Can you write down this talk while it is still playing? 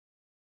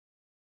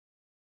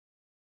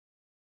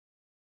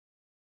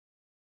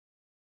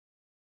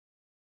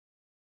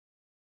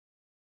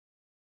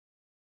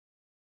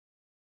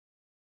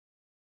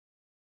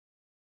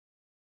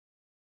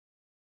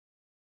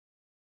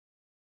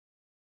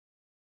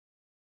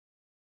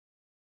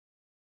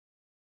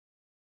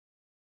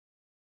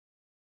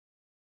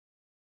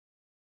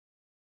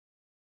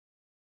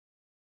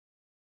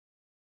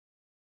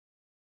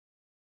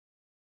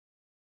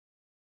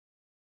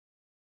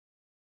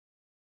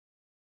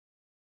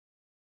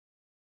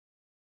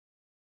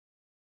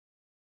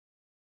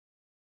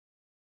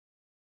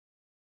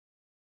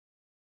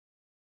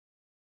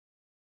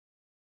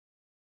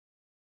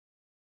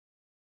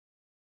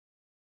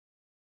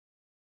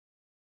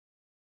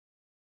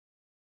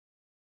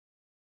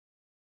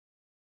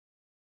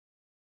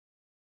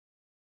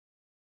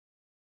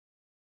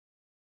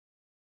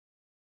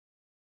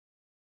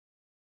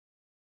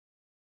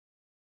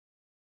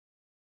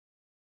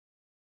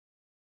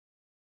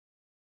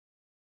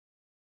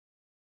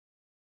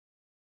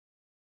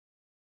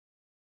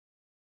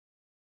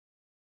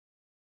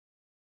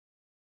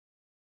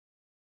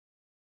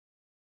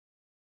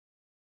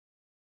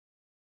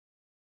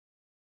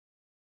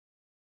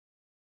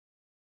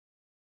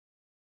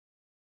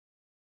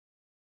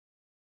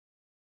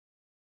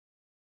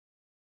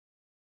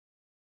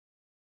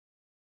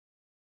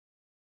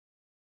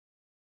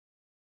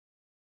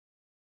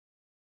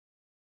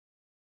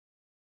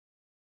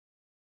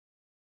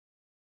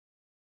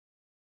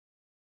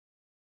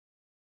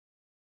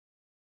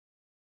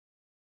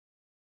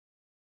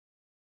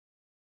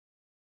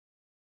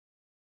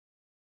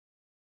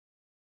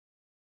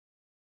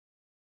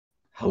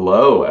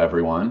Hello,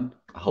 everyone.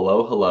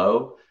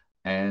 Hello,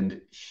 and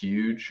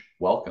huge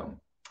welcome.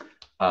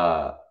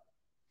 I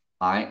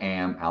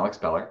am Alex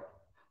Beller.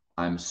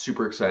 I'm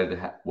super excited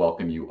to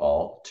welcome you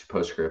all to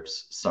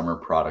Postscript's summer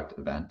product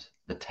event,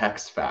 the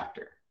Text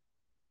Factor.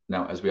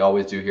 Now, as we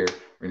always do here,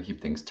 we're going to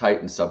keep things tight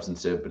and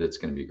substantive, but it's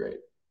going to be great.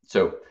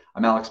 So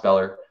I'm Alex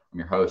Beller. I'm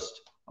your host.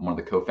 I'm one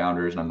of the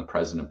co-founders, and I'm the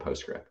president of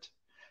Postscript.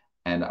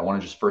 And I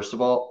want to just, first of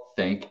all,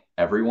 thank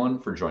everyone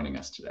for joining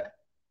us today.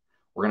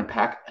 We're going to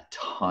pack a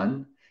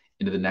ton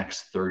into the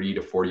next 30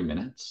 to 40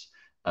 minutes.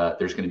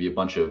 There's going to be a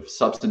bunch of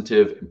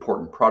substantive,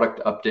 important product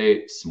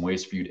updates, some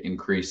ways for you to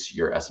increase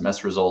your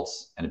SMS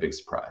results, and a big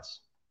surprise.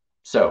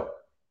 So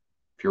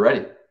if you're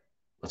ready,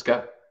 let's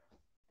go.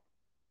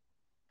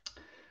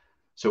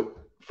 So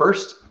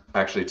first,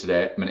 actually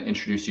today, I'm going to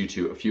introduce you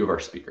to a few of our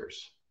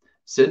speakers.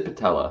 Sid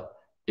Patella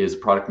is a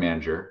product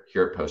manager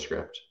here at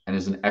Postscript and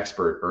is an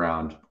expert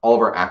around all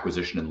of our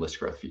acquisition and list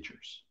growth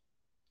features.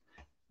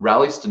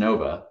 Rally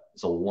Stanova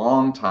is a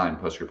longtime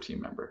Postscript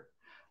team member.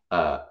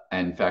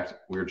 And in fact,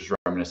 we were just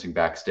reminiscing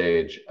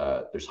backstage.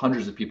 There's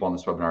hundreds of people on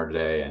this webinar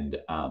today, and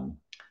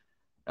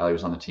Rally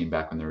was on the team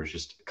back when there was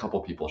just a couple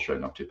people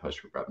showing up to a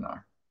Postscript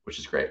webinar, which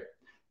is great.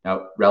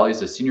 Now, Rally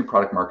is a senior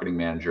product marketing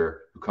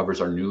manager who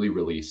covers our newly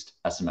released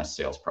SMS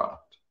sales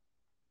product.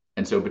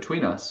 And so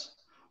between us,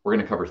 we're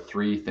going to cover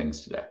three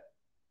things today.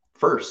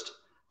 First,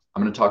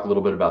 I'm going to talk a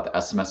little bit about the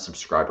SMS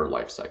subscriber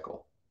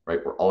lifecycle, right?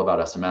 We're all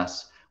about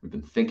SMS. We've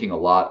been thinking a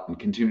lot and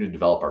continue to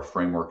develop our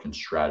framework and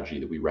strategy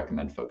that we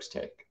recommend folks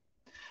take.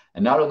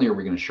 And not only are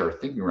we going to share our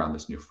thinking around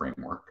this new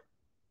framework,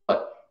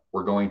 but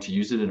we're going to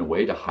use it in a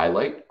way to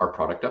highlight our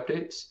product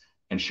updates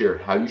and share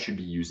how you should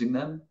be using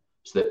them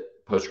so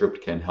that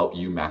Postscript can help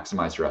you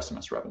maximize your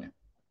SMS revenue.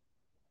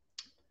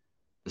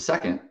 The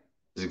second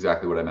is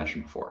exactly what I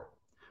mentioned before.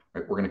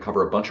 Right? We're going to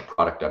cover a bunch of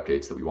product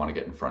updates that we want to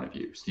get in front of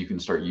you so you can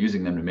start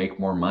using them to make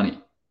more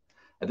money.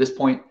 At this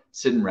point,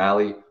 Sid and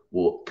Rally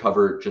will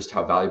cover just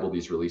how valuable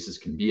these releases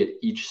can be at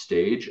each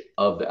stage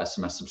of the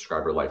SMS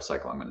subscriber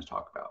lifecycle I'm going to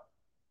talk about.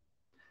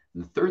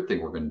 And the third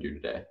thing we're going to do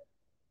today,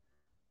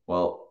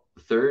 well,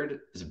 the third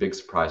is a big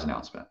surprise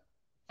announcement.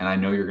 And I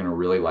know you're going to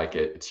really like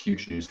it. It's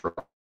huge news for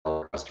all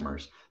our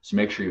customers. So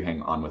make sure you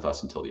hang on with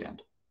us until the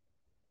end.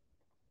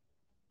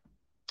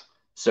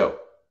 So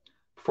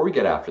before we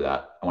get after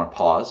that, I want to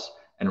pause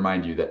and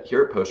remind you that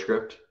here at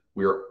Postscript,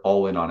 we are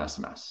all in on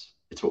SMS.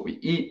 It's what we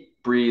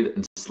eat, breathe,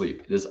 and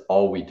sleep. It is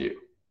all we do.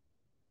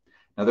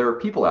 Now, there are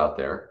people out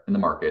there in the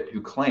market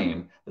who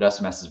claim that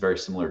SMS is very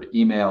similar to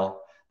email.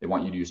 They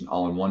want you to use an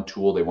all-in-one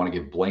tool. They want to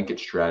give blanket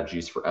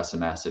strategies for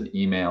SMS and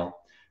email,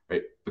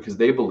 right? Because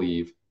they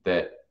believe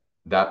that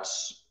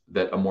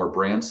a more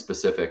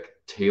brand-specific,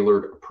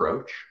 tailored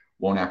approach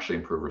won't actually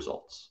improve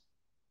results.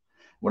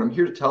 What I'm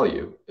here to tell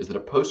you is that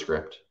at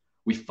Postscript,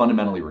 we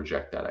fundamentally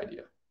reject that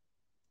idea.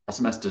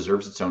 SMS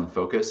deserves its own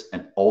focus,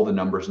 and all the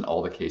numbers and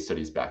all the case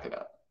studies back it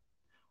up.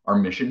 Our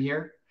mission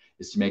here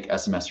is to make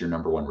SMS your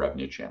 #1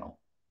 revenue channel.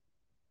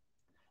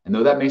 And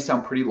though that may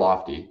sound pretty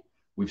lofty,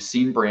 we've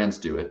seen brands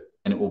do it,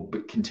 and it will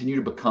continue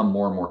to become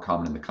more and more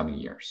common in the coming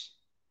years.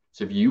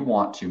 So if you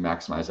want to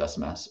maximize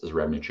SMS as a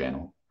revenue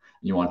channel,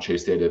 and you want to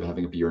chase the idea of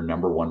having it be your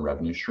 #1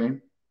 revenue stream,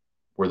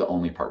 we're the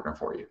only partner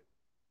for you.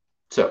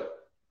 So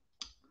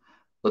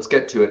let's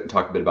get to it and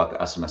talk a bit about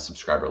the SMS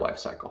subscriber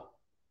lifecycle.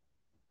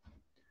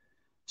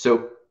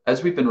 So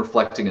as we've been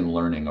reflecting and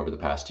learning over the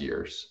past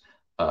years,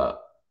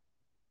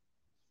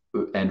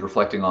 and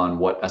reflecting on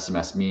what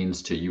SMS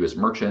means to you as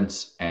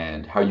merchants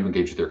and how you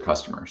engage with your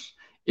customers,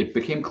 it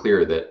became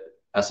clear that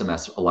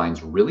SMS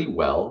aligns really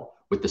well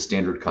with the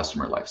standard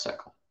customer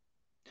lifecycle.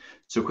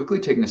 So quickly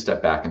taking a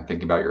step back and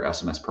thinking about your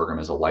SMS program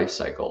as a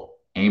lifecycle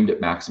aimed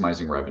at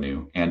maximizing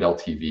revenue and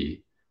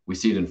LTV, we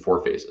see it in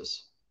 4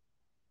 phases.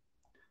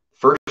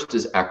 First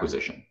is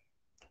acquisition,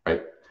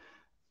 right?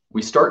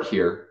 We start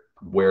here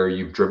where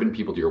you've driven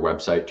people to your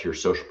website, to your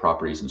social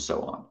properties, and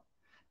so on.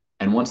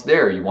 And once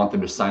there, you want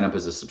them to sign up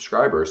as a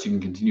subscriber so you can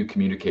continue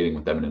communicating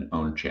with them in an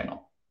owned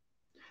channel.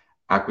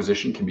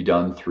 Acquisition can be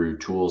done through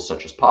tools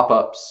such as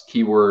pop-ups,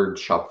 keywords,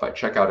 Shopify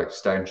checkout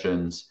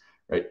extensions,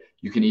 right?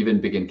 You can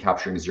even begin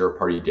capturing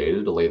zero-party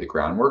data to lay the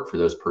groundwork for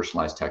those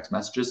personalized text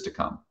messages to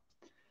come.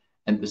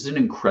 And this is an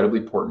incredibly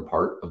important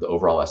part of the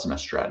overall SMS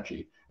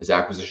strategy, as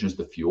acquisition is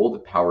the fuel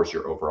that powers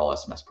your overall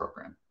SMS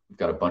program. We've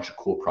got a bunch of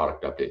cool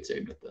product updates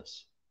aimed at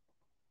this.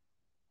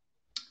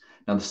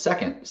 Now, the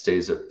second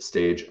stage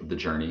of the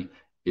journey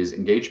is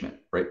engagement,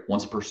 right?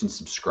 Once a person's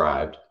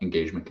subscribed,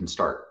 engagement can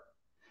start.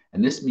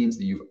 And this means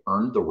that you've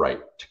earned the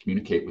right to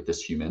communicate with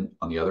this human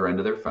on the other end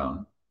of their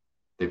phone.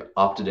 They've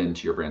opted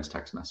into your brand's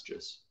text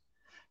messages.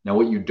 Now,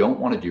 what you don't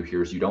want to do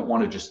here is you don't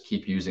want to just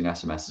keep using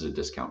SMS as a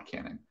discount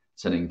cannon,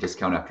 sending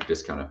discount after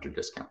discount after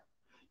discount.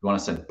 You want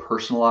to send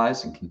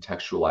personalized and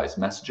contextualized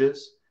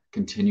messages,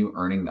 continue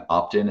earning the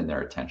opt-in and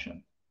their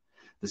attention.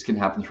 This can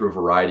happen through a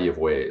variety of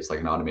ways, like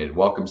an automated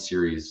welcome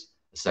series,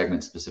 a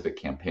segment-specific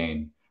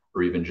campaign,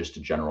 or even just a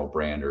general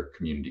brand or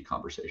community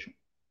conversation.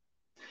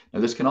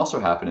 Now, this can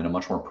also happen in a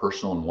much more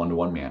personal and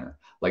one-to-one manner,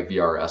 like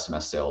via our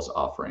SMS sales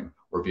offering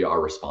or via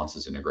our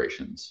responses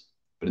integrations.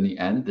 But in the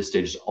end, this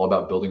stage is all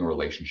about building a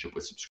relationship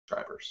with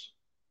subscribers.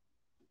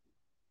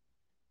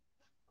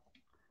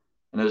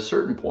 And at a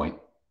certain point,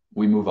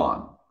 we move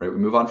on, right? We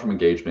move on from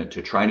engagement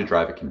to trying to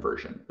drive a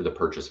conversion or the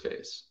purchase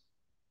phase.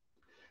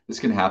 This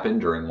can happen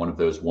during one of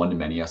those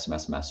one-to-many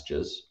SMS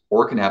messages,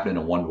 or it can happen in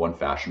a one-to-one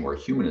fashion where a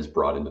human is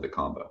brought into the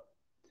combo.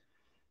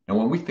 Now,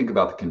 when we think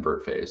about the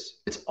convert phase,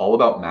 it's all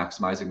about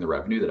maximizing the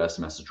revenue that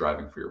SMS is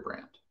driving for your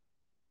brand.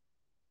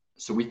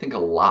 So we think a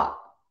lot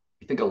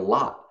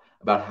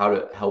about how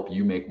to help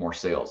you make more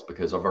sales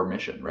because of our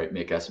mission, right?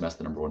 Make SMS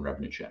the #1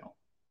 revenue channel.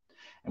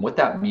 And what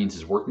that means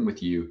is working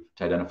with you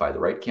to identify the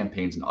right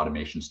campaigns and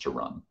automations to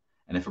run,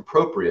 and if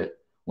appropriate,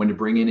 when to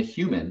bring in a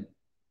human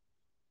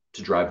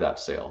to drive that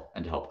sale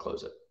and to help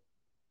close it.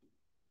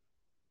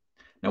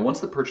 Now, once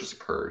the purchase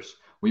occurs,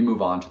 we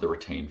move on to the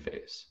retain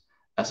phase.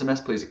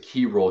 SMS plays a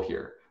key role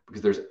here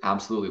because there's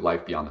absolutely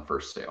life beyond the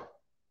first sale.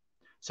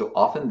 So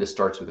often this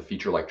starts with a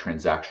feature like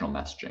transactional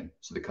messaging,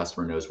 so the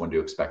customer knows when to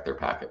expect their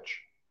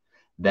package.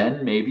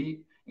 Then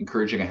maybe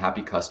encouraging a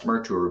happy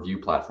customer to a review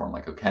platform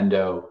like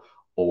Okendo,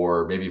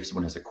 or maybe if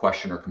someone has a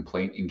question or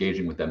complaint,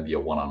 engaging with them via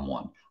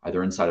one-on-one,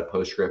 either inside a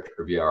Postscript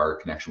or via our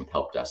connection with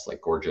help desks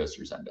like Gorgeous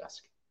or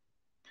Zendesk.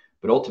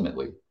 But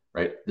ultimately,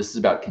 right, this is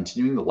about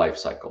continuing the life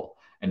cycle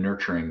and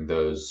nurturing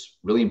those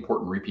really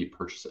important repeat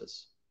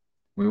purchases.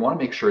 We want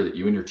to make sure that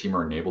you and your team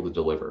are enabled to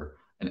deliver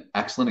an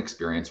excellent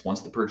experience once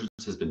the purchase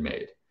has been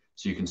made,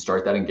 so you can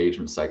start that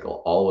engagement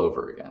cycle all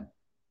over again.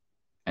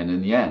 And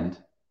in the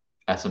end,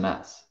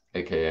 SMS,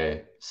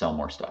 aka sell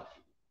more stuff.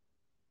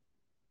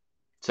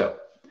 So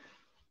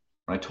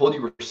when I told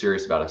you we're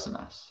serious about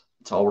SMS,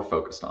 it's all we're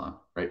focused on,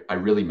 right? I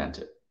really meant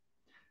it.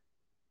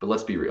 But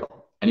let's be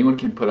real. Anyone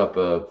can put up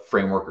a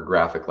framework or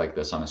graphic like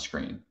this on a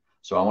screen.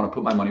 So I want to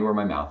put my money where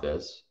my mouth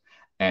is.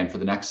 And for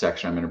the next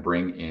section, I'm going to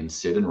bring in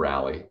Sid and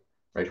Rally,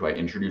 right, who I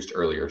introduced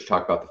earlier, to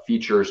talk about the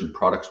features and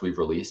products we've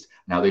released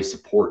and how they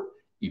support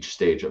each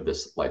stage of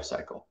this life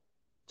cycle.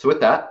 So with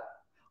that,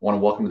 I want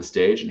to welcome to the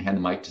stage and hand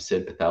the mic to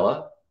Sid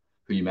Patella,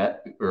 who you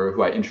met, or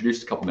who I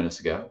introduced a couple minutes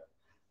ago.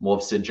 We'll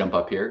have Sid jump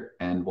up here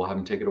and we'll have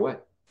him take it away.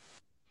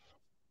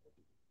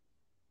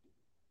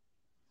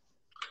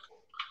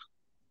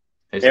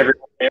 Hey,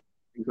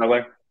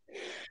 everyone.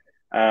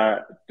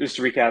 Just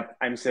to recap,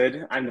 I'm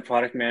Sid. I'm the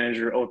product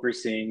manager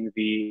overseeing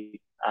the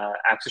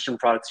acquisition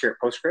products here at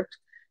Postscript.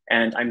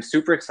 And I'm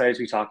super excited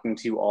to be talking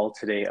to you all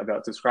today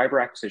about subscriber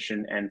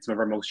acquisition and some of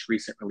our most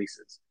recent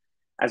releases.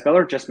 As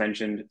Beller just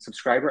mentioned,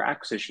 subscriber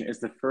acquisition is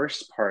the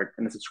first part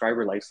in the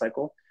subscriber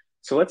lifecycle.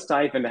 So let's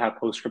dive into how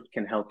Postscript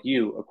can help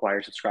you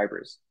acquire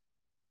subscribers.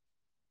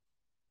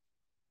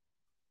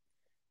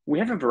 We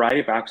have a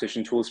variety of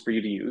acquisition tools for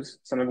you to use,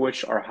 some of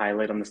which are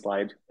highlighted on the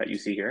slide that you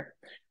see here,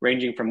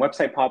 ranging from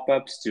website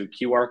pop-ups to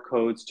QR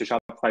codes to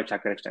Shopify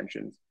checkout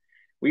extensions.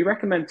 We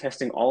recommend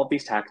testing all of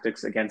these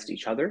tactics against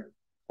each other,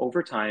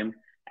 over time,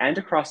 and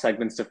across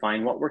segments to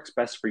find what works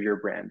best for your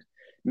brand.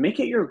 Make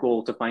it your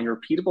goal to find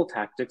repeatable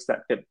tactics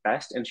that fit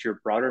best into your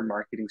broader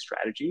marketing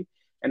strategy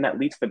and that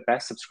lead to the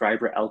best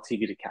subscriber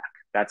LTV to CAC.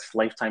 That's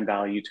lifetime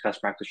value to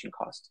customer acquisition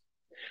cost.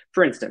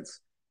 For instance,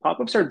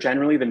 pop-ups are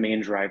generally the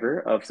main driver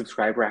of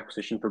subscriber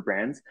acquisition for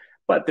brands,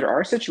 but there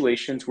are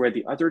situations where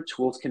the other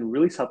tools can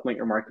really supplement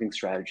your marketing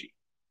strategy.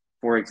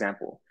 For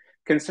example,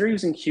 consider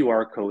using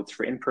QR codes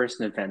for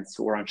in-person events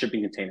or on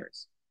shipping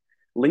containers,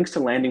 links to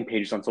landing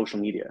pages on social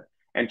media,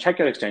 and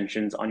checkout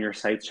extensions on your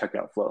site's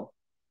checkout flow.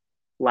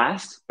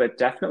 Last, but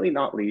definitely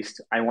not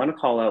least, I want to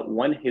call out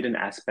one hidden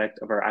aspect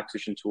of our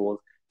acquisition tools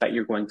that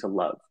you're going to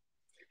love.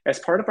 As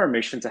part of our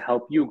mission to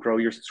help you grow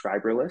your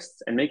subscriber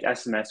lists and make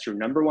SMS your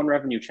 #1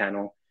 revenue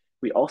channel,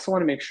 we also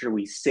want to make sure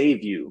we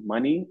save you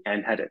money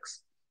and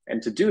headaches.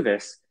 And to do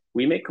this,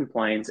 we make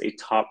compliance a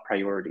top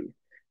priority.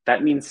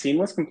 That means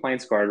seamless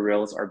compliance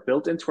guardrails are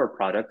built into our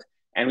product,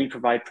 and we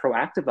provide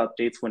proactive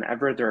updates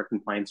whenever there are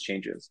compliance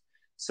changes.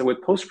 So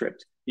with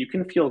Postscript, you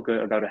can feel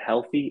good about a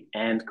healthy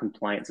and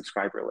compliant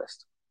subscriber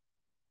list.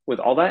 With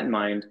all that in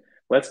mind,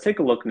 let's take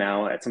a look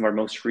now at some of our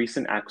most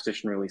recent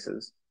acquisition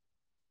releases.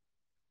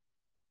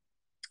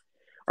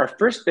 Our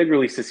first big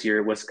release this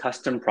year was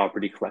Custom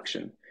Property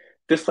Collection.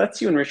 This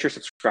lets you enrich your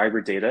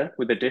subscriber data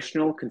with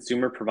additional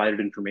consumer-provided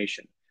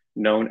information,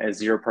 known as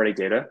zero-party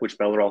data, which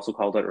Beller also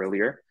called out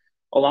earlier,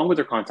 along with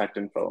their contact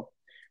info.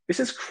 This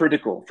is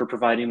critical for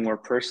providing more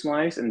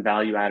personalized and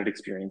value-added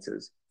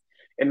experiences.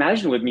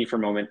 Imagine with me for a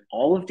moment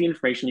all of the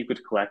information you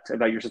could collect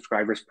about your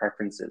subscribers'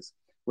 preferences,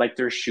 like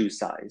their shoe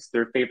size,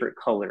 their favorite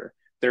color,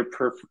 their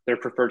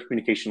preferred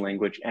communication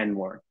language, and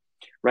more.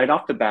 Right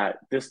off the bat,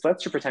 this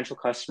lets your potential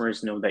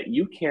customers know that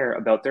you care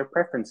about their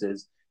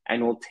preferences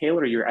and will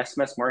tailor your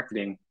SMS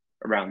marketing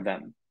around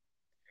them.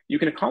 You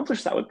can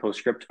accomplish that with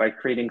Postscript by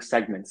creating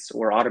segments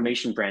or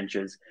automation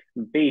branches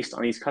based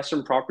on these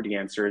custom property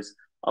answers,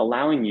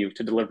 allowing you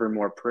to deliver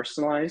more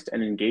personalized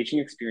and engaging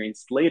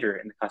experience later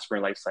in the customer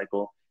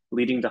lifecycle,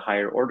 leading to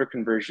higher order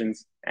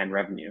conversions and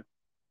revenue.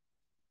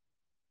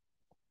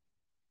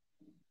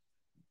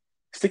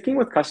 Sticking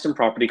with custom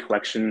property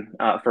collection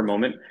for a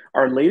moment,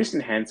 our latest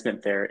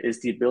enhancement there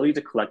is the ability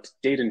to collect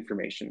data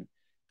information.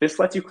 This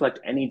lets you collect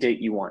any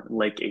date you want,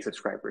 like a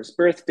subscriber's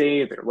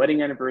birthday, their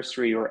wedding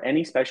anniversary, or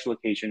any special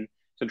occasion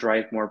to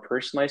drive more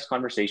personalized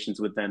conversations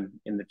with them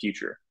in the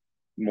future.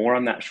 More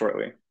on that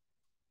shortly.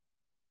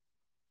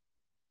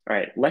 All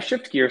right, let's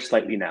shift gears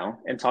slightly now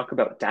and talk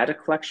about data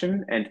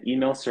collection and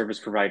email service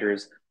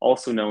providers,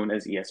 also known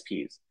as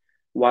ESPs.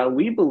 While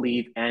we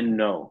believe and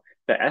know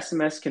that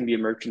SMS can be a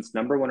merchant's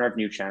 #1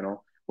 revenue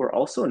channel, we're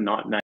also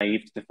not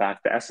naive to the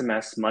fact that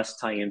SMS must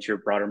tie into your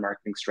broader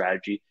marketing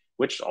strategy,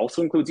 which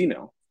also includes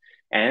email.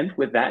 And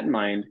with that in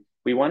mind,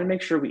 we want to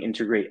make sure we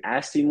integrate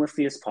as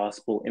seamlessly as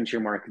possible into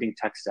your marketing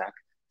tech stack,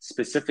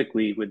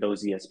 specifically with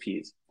those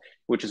ESPs,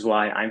 which is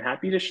why I'm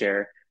happy to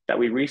share that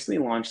we recently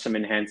launched some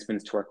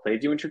enhancements to our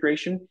Klaviyo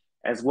integration,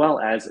 as well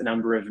as a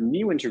number of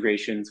new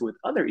integrations with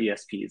other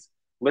ESPs,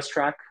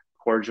 Listrak,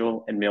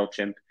 Cordial, and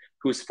MailChimp,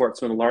 who support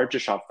some of the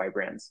largest Shopify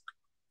brands.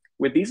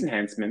 With these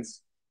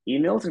enhancements,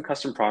 emails and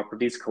custom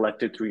properties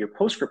collected through your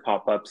Postscript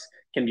pop-ups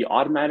can be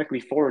automatically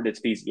forwarded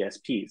to these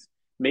ESPs,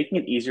 making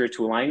it easier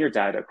to align your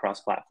data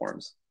across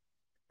platforms.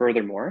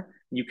 Furthermore,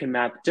 you can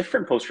map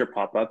different Postscript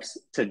pop-ups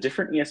to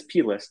different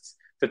ESP lists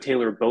to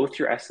tailor both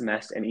your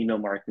SMS and email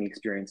marketing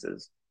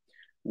experiences.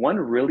 One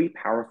really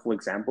powerful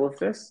example of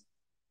this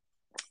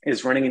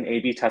is running an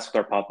A/B test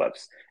with our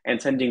pop-ups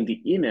and sending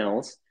the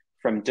emails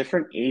from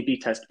different A/B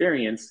test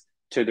variants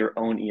to their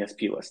own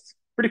ESP lists.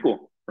 Pretty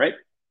cool, right?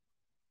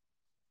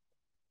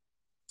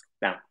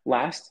 Now,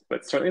 last,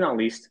 but certainly not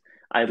least,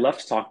 I'd love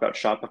to talk about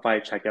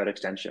Shopify checkout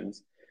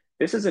extensions.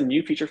 This is a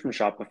new feature from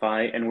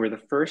Shopify, and we're the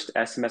first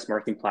SMS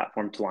marketing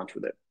platform to launch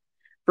with it.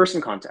 For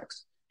some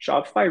context,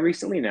 Shopify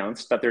recently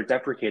announced that they're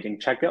deprecating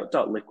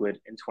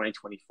checkout.liquid in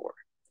 2024.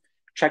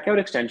 Checkout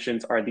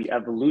extensions are the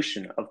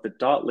evolution of the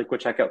 .liquid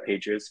checkout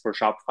pages for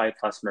Shopify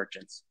Plus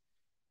merchants.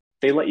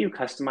 They let you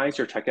customize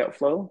your checkout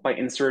flow by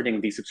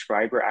inserting the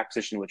subscriber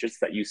acquisition widgets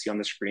that you see on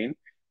the screen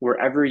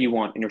wherever you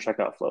want in your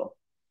checkout flow.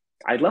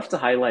 I'd love to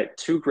highlight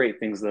two great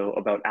things, though,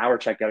 about our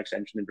checkout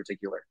extension in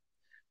particular.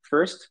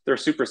 First, they're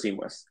super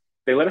seamless.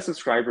 They let a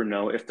subscriber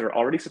know if they're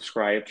already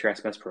subscribed to your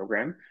SMS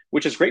program,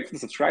 which is great for the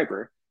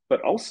subscriber,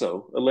 but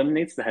also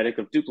eliminates the headache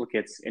of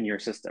duplicates in your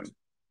system.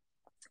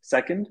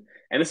 Second,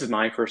 and this is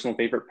my personal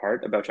favorite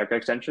part about checkout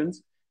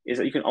extensions, is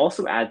that you can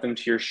also add them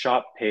to your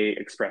Shop Pay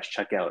Express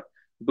checkout,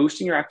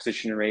 boosting your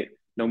acquisition rate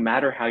no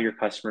matter how your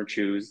customer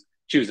chooses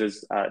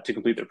to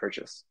complete their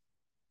purchase.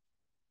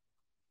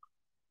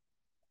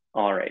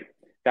 All right,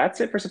 that's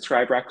it for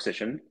subscriber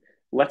acquisition.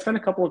 Let's spend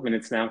a couple of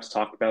minutes now to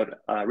talk about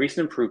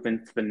recent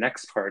improvement to the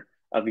next part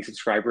of the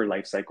subscriber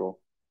lifecycle,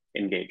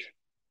 Engage.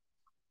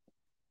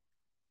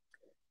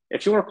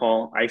 If you'll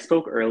recall, I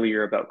spoke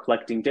earlier about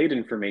collecting data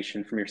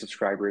information from your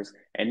subscribers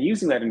and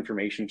using that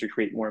information to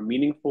create more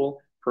meaningful,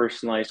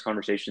 personalized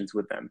conversations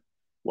with them.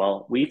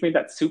 Well, we've made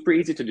that super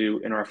easy to do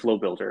in our Flow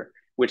Builder,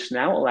 which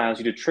now allows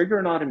you to trigger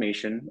an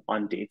automation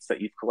on dates that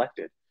you've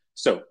collected.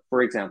 So,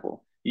 for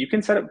example, you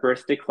can set up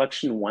birthday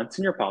collection once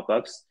in your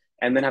pop-ups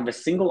and then have a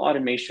single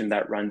automation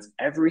that runs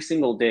every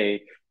single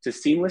day to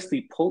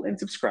seamlessly pull in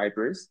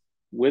subscribers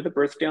with a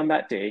birthday on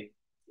that day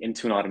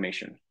into an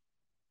automation.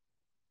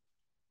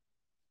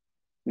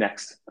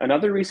 Next,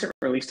 another recent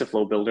release to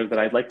Flow Builder that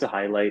I'd like to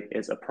highlight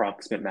is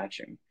approximate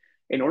matching.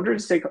 In order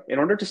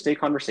to stay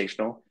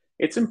conversational,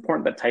 it's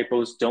important that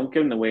typos don't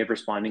get in the way of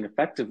responding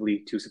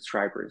effectively to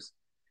subscribers.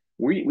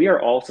 We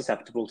are all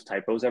susceptible to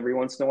typos every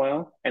once in a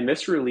while, and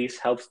this release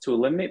helps to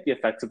eliminate the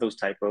effects of those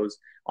typos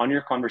on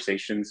your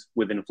conversations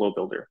within Flow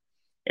Builder.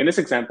 In this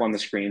example on the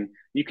screen,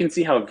 you can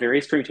see how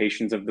various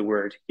permutations of the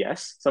word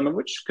yes, some of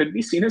which could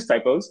be seen as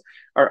typos,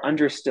 are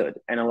understood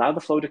and allow the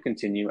flow to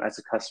continue as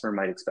a customer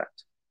might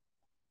expect.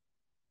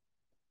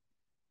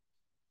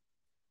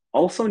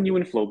 Also new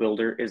in Flow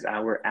Builder is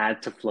our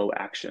Add to Flow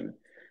action.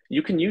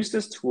 You can use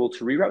this tool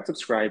to reroute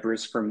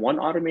subscribers from one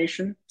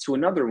automation to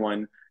another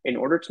one in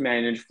order to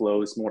manage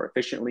flows more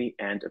efficiently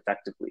and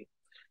effectively.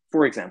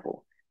 For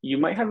example, you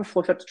might have a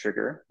flow set to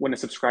trigger when a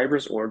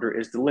subscriber's order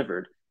is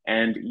delivered,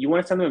 and you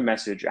want to send them a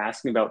message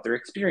asking about their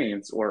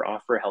experience or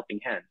offer a helping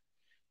hand.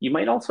 You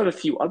might also have a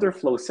few other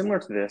flows similar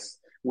to this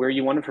where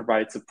you want to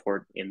provide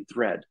support in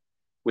thread.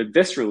 With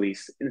this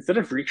release, instead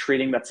of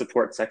recreating that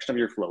support section of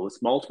your flows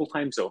multiple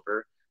times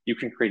over, you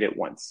can create it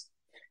once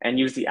and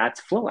use the Add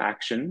to Flow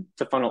action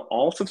to funnel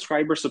all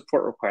subscriber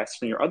support requests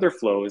from your other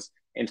flows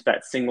into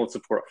that single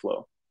support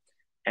flow.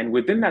 And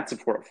within that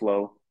support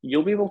flow,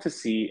 you'll be able to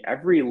see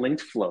every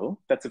linked flow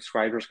that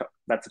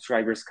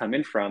subscribers come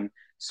in from,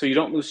 so you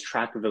don't lose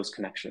track of those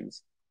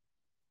connections.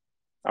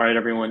 All right,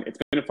 everyone, it's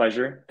been a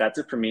pleasure. That's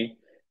it for me.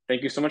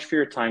 Thank you so much for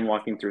your time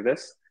walking through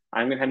this.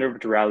 I'm going to hand over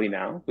to Riley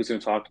now, who's going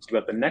to talk to you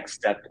about the next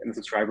step in the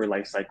subscriber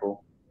lifecycle,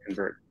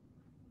 Convert.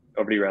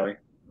 Over to you, Riley.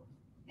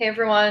 Hey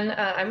everyone,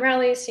 I'm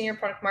Riley, Senior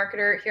Product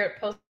Marketer here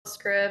at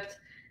Postscript,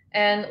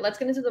 and let's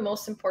get into the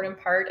most important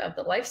part of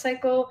the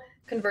lifecycle,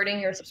 converting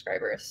your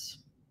subscribers.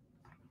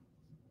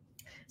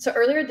 So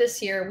earlier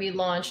this year, we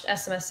launched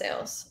SMS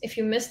Sales. If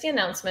you missed the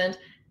announcement,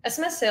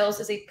 SMS Sales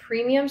is a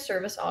premium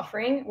service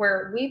offering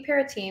where we pair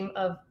a team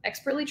of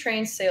expertly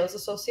trained sales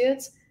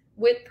associates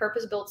with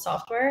purpose-built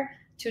software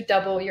to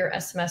double your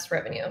SMS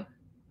revenue.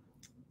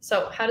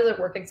 So how does it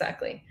work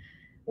exactly?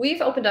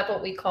 We've opened up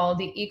what we call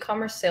the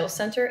e-commerce sales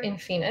center in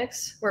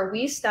Phoenix, where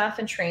we staff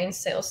and train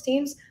sales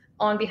teams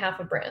on behalf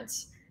of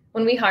brands.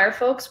 When we hire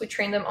folks, we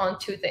train them on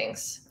two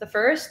things. The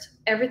first,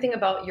 everything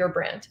about your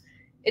brand.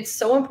 It's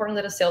so important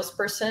that a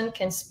salesperson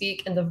can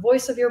speak in the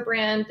voice of your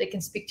brand, they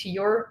can speak to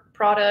your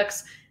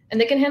products, and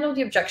they can handle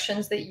the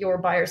objections that your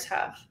buyers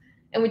have.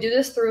 And we do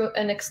this through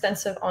an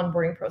extensive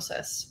onboarding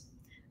process.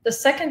 The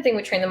second thing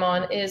we train them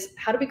on is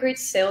how to be great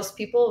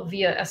salespeople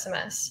via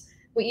SMS.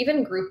 We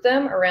even group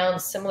them around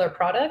similar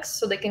products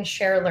so they can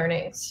share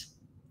learnings.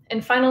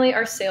 And finally,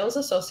 our sales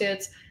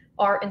associates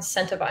are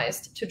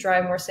incentivized to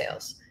drive more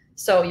sales.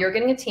 So you're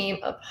getting a team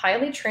of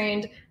highly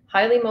trained,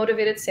 highly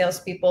motivated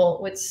salespeople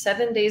with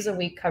 7 days a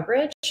week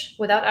coverage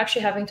without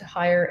actually having to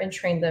hire and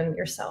train them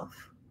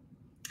yourself.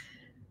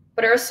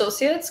 But our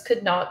associates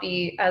could not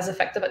be as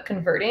effective at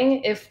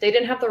converting if they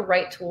didn't have the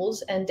right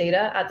tools and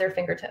data at their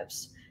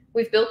fingertips.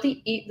 We've built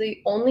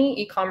the only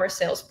e-commerce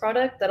sales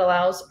product that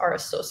allows our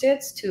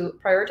associates to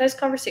prioritize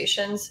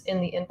conversations in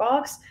the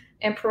inbox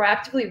and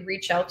proactively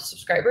reach out to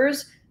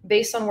subscribers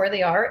based on where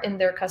they are in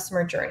their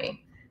customer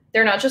journey.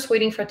 They're not just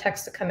waiting for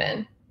text to come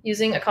in.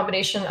 Using a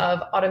combination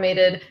of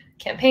automated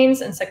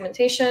campaigns and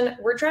segmentation,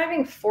 we're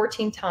driving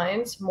 14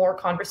 times more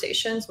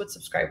conversations with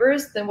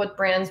subscribers than what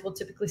brands will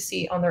typically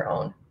see on their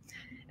own.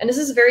 And this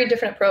is a very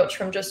different approach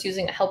from just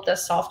using a help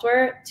desk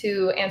software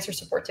to answer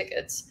support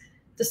tickets.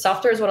 The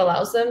software is what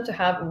allows them to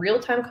have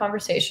real-time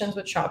conversations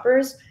with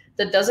shoppers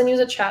that doesn't use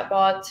a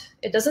chatbot.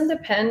 It doesn't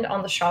depend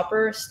on the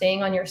shopper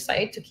staying on your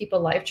site to keep a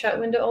live chat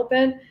window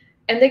open,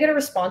 and they get a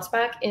response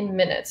back in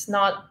minutes,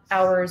 not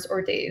hours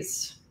or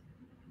days.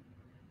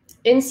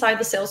 Inside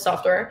the sales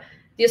software,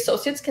 the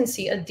associates can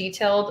see a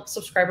detailed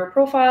subscriber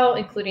profile,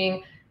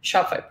 including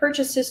Shopify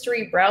purchase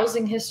history,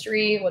 browsing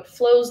history, what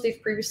flows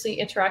they've previously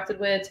interacted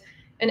with,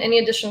 and any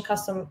additional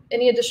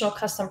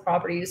custom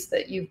properties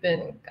that you've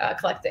been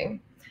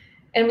collecting.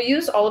 And we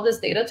use all of this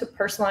data to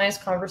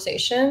personalize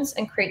conversations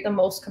and create the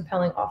most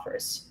compelling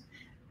offers.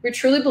 We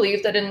truly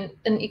believe that in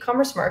an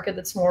e-commerce market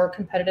that's more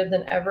competitive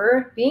than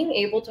ever, being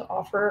able to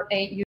offer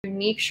a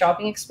unique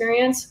shopping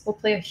experience will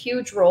play a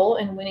huge role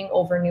in winning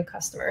over new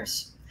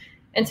customers.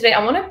 And today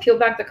I want to peel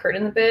back the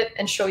curtain a bit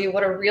and show you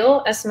what a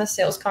real SMS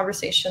sales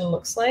conversation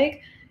looks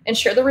like and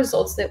share the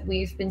results that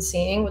we've been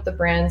seeing with the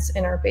brands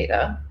in our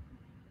beta.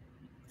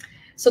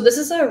 So this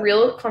is a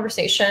real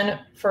conversation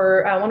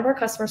for one of our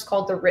customers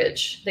called The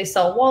Ridge. They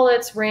sell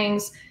wallets,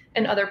 rings,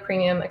 and other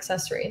premium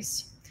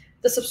accessories.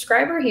 The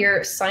subscriber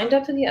here signed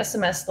up to the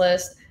SMS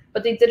list,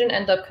 but they didn't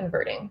end up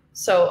converting.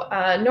 So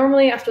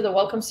normally after the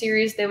welcome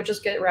series, they would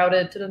just get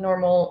routed to the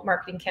normal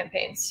marketing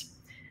campaigns.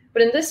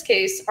 But in this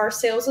case, our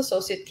sales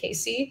associate,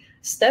 Casey,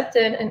 stepped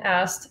in and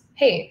asked,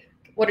 hey,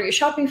 what are you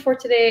shopping for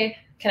today?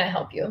 Can I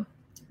help you?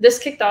 This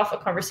kicked off a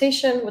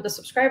conversation with the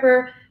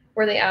subscriber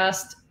where they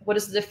asked, what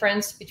is the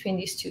difference between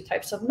these two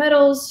types of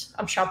metals?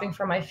 I'm shopping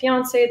for my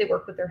fiance, they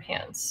work with their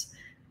hands.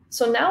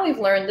 So now we've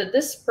learned that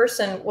this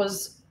person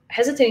was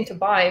hesitating to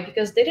buy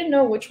because they didn't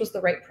know which was the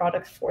right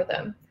product for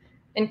them.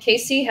 And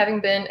Casey,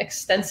 having been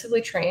extensively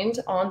trained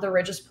on the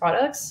Ridge's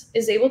products,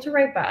 is able to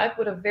write back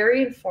with a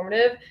very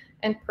informative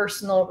and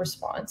personal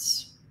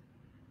response.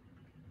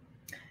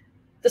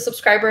 The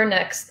subscriber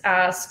next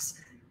asks,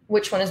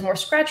 which one is more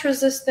scratch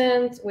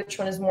resistant, which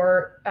one is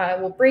more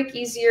will break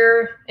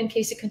easier, and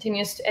Casey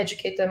continues to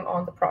educate them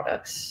on the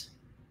products.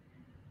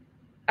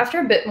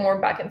 After a bit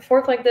more back and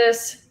forth like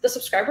this, the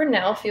subscriber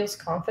now feels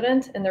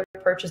confident in their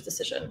purchase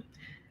decision.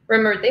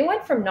 Remember, they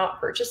went from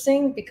not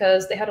purchasing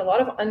because they had a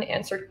lot of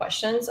unanswered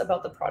questions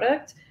about the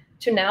product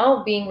to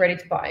now being ready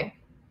to buy.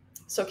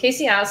 So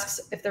Casey asks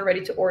if they're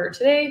ready to order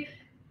today,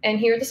 and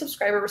here the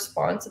subscriber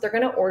responds that they're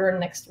going to order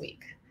next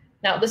week.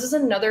 Now, this is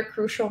another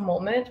crucial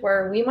moment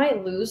where we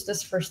might lose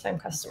this first-time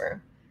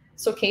customer.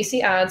 So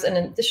Casey adds an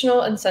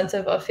additional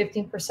incentive of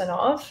 15%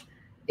 off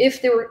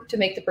if they were to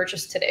make the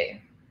purchase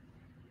today.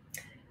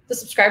 The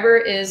subscriber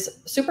is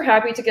super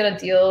happy to get a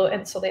deal,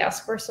 and so they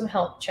ask for some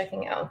help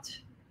checking out.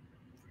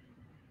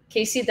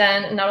 Casey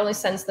then not only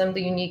sends them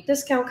the unique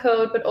discount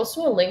code, but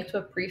also a link to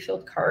a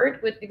pre-filled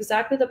cart with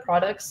exactly the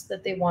products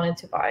that they wanted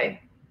to buy.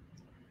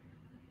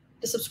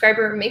 The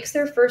subscriber makes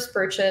their first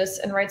purchase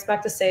and writes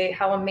back to say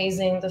how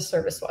amazing the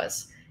service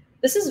was.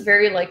 This is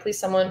very likely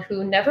someone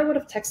who never would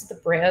have texted the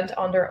brand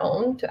on their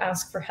own to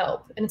ask for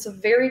help. And it's a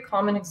very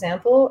common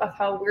example of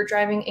how we're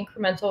driving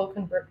incremental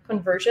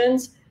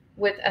conversions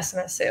with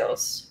SMS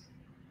sales.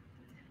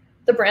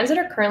 The brands that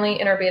are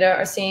currently in our beta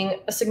are seeing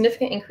a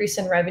significant increase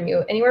in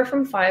revenue, anywhere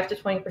from 5 to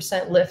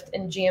 20% lift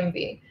in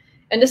GMV.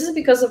 And this is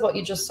because of what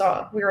you just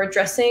saw. We are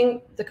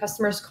addressing the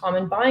customer's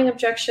common buying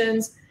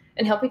objections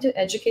and helping to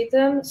educate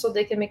them so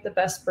they can make the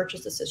best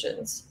purchase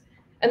decisions.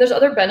 And there's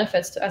other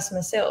benefits to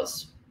SMS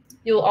sales.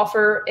 You'll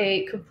offer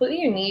a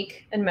completely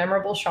unique and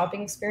memorable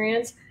shopping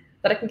experience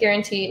that I can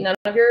guarantee none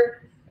of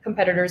your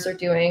competitors are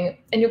doing,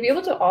 and you'll be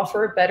able to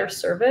offer better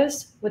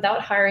service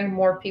without hiring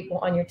more people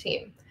on your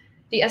team.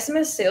 The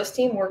SMS sales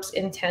team works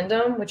in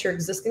tandem with your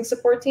existing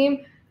support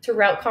team to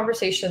route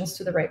conversations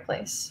to the right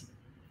place.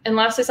 And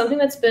lastly, something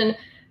that's been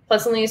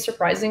pleasantly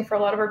surprising for a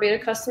lot of our beta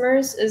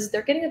customers is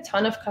they're getting a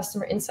ton of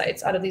customer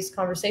insights out of these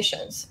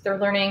conversations. They're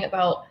learning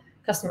about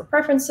customer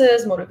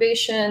preferences,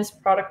 motivations,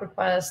 product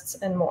requests,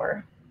 and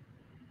more.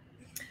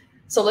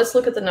 So let's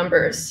look at the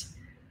numbers.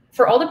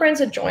 For all the brands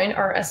that join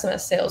our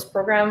SMS sales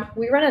program,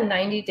 we run a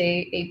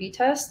 90-day A/B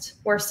test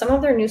where some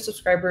of their new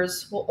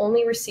subscribers will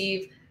only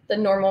receive the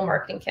normal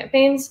marketing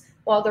campaigns,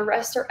 while the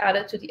rest are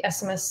added to the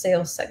SMS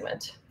sales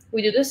segment.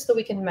 We do this so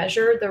we can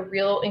measure the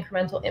real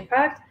incremental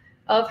impact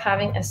of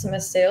having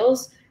SMS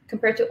sales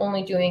compared to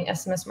only doing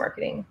SMS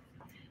marketing.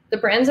 The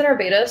brands in our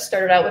beta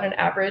started out with an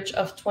average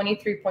of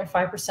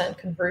 23.5%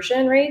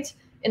 conversion rate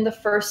in the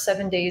first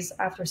 7 days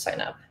after sign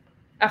up.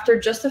 After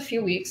just a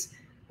few weeks,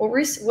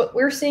 what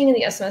we're seeing in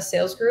the SMS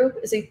sales group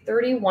is a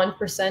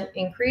 31%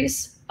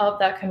 increase of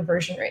that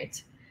conversion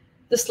rate.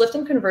 This lift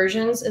in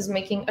conversions is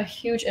making a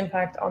huge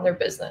impact on their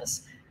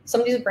business.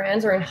 Some of these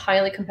brands are in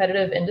highly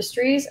competitive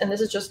industries, and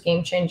this is just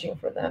game-changing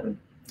for them.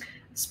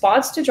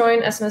 Spots to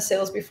join SMS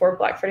sales before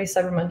Black Friday,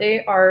 Cyber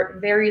Monday are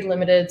very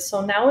limited,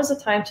 so now is the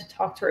time to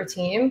talk to our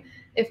team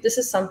if this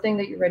is something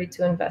that you're ready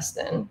to invest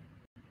in.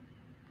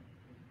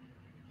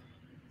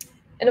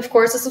 And of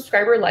course, the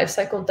subscriber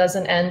lifecycle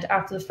doesn't end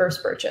after the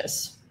first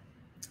purchase.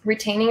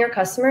 Retaining your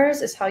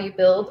customers is how you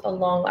build a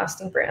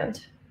long-lasting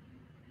brand.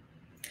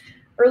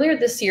 Earlier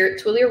this year,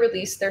 Twilio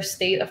released their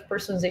State of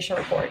Personalization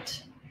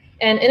report.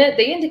 And in it,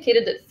 they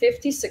indicated that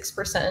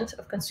 56%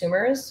 of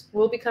consumers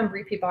will become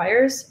repeat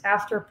buyers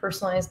after a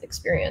personalized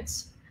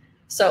experience.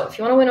 So if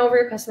you want to win over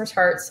your customers'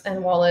 hearts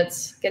and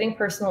wallets, getting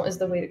personal is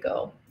the way to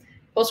go.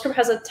 Postscript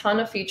has a ton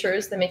of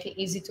features that make it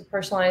easy to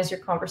personalize your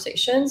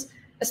conversations,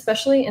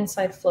 especially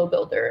inside Flow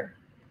Builder.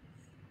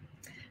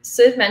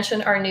 Sid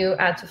mentioned our new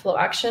Add to Flow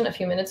action a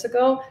few minutes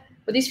ago,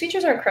 but these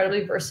features are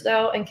incredibly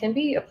versatile and can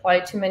be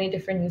applied to many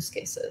different use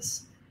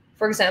cases.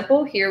 For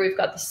example, here we've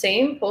got the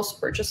same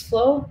post-purchase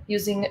flow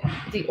using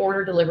the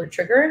order delivered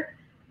trigger,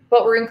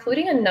 but we're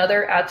including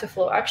another Add to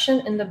Flow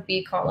action in the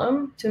B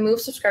column to move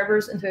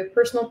subscribers into a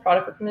personal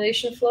product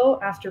recommendation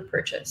flow after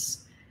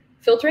purchase.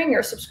 Filtering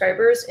your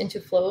subscribers into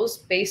flows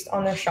based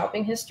on their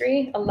shopping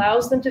history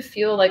allows them to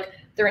feel like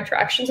their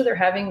interactions that they're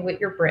having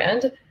with your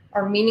brand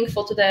are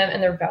meaningful to them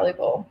and they're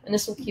valuable, and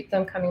this will keep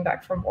them coming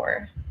back for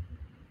more.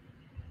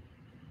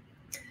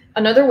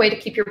 Another way to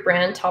keep your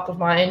brand top of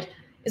mind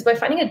is by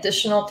finding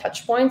additional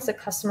touch points that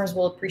customers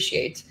will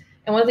appreciate.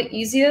 And one of the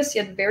easiest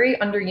yet very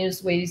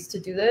underused ways to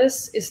do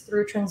this is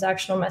through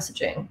transactional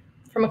messaging.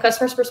 From a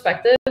customer's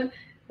perspective,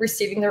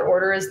 receiving their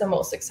order is the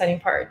most exciting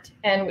part.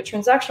 And with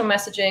transactional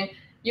messaging,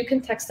 you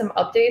can text them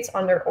updates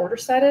on their order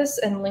status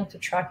and link to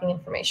tracking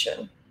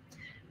information.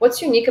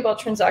 What's unique about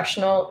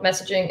transactional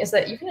messaging is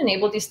that you can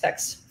enable these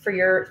texts for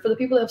the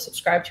people that have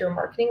subscribed to your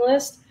marketing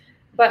list,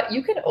 but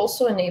you can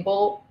also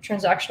enable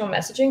transactional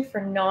messaging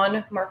for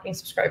non-marketing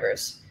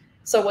subscribers.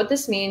 So what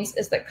this means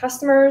is that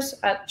customers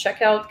at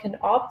checkout can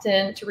opt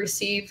in to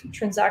receive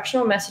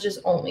transactional messages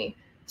only.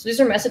 So these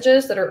are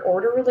messages that are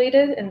order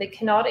related and they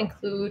cannot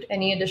include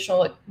any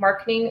additional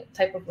marketing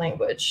type of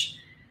language.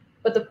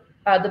 But the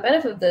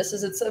benefit of this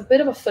is it's a bit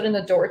of a foot in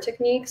the door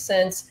technique,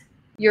 since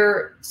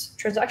your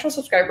transactional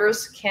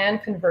subscribers can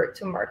convert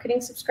to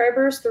marketing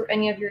subscribers through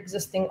any of your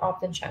existing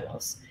opt-in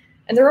channels.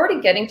 And they're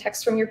already getting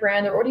text from your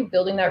brand, they're already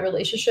building that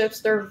relationship,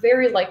 so they're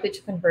very likely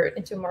to convert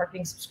into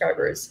marketing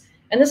subscribers.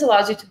 And this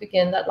allows you to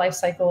begin that life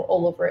cycle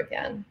all over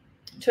again.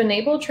 To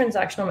enable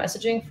transactional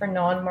messaging for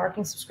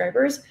non-marketing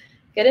subscribers,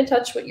 get in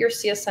touch with your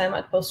CSM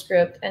at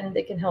Postscript and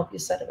they can help you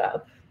set it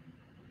up.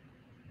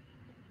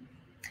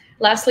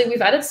 Lastly,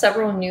 we've added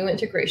several new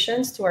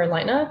integrations to our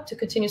lineup to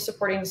continue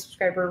supporting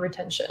subscriber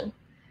retention.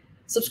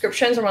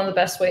 Subscriptions are one of the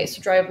best ways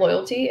to drive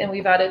loyalty, and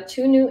we've added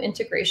 2 new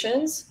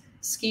integrations,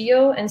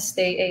 Skio and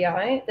Stay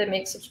AI, that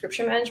make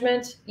subscription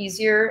management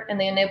easier,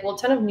 and they enable a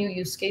ton of new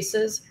use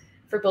cases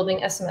for building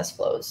SMS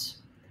flows.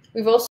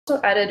 We've also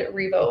added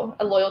Revo,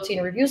 a loyalty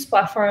and reviews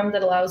platform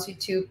that allows you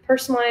to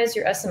personalize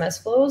your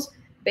SMS flows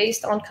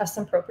based on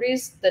custom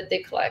properties that they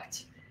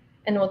collect.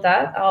 And with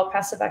that, I'll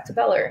pass it back to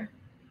Beller.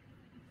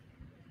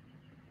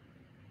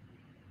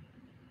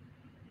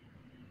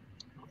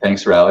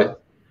 Thanks, Riley.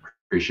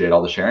 Appreciate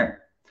all the sharing.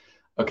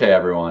 Okay,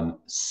 everyone.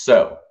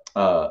 So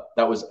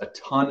that was a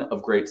ton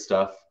of great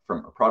stuff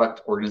from a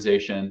product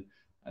organization.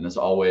 And as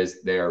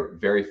always, they are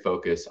very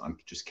focused on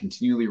just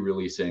continually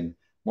releasing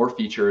more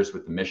features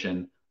with the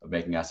mission of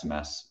making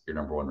SMS your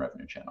 #1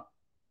 revenue channel.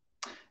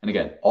 And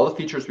again, all the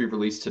features we've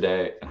released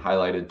today and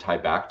highlighted tie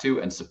back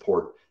to and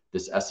support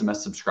this SMS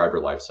subscriber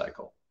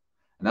lifecycle.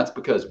 And that's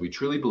because we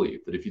truly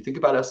believe that if you think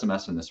about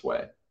SMS in this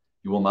way,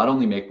 you will not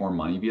only make more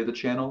money via the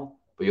channel,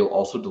 but you'll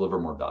also deliver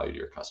more value to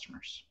your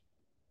customers.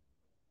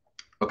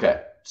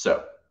 Okay,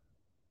 so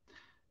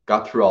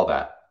got through all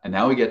that. And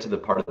now we get to the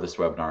part of this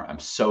webinar I'm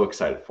so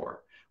excited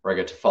for, where I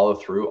get to follow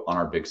through on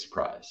our big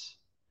surprise.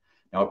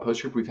 Now at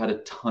Postscript, we've had a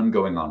ton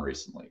going on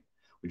recently.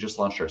 We just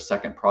launched our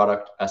second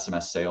product,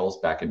 SMS Sales,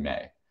 back in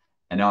May.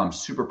 And now I'm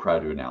super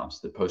proud to announce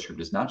that Postscript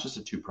is not just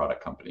a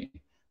 2-product company,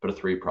 but a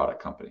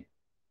 3-product company.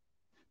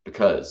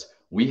 Because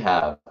we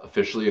have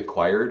officially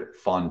acquired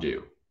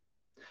Fondue.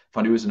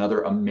 Fondue is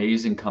another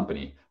amazing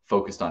company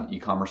focused on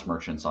e-commerce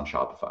merchants on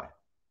Shopify.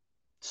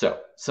 So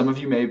some of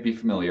you may be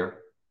familiar,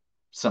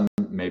 some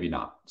maybe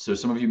not. So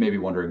some of you may be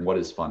wondering, what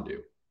is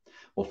Fondue?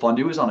 Well,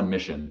 Fondue is on a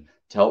mission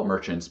to help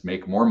merchants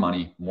make more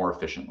money more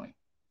efficiently.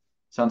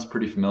 Sounds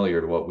pretty familiar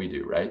to what we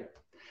do, right?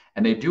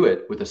 And they do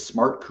it with a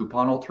smart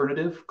coupon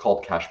alternative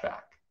called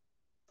cashback.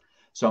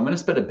 So I'm going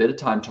to spend a bit of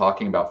time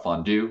talking about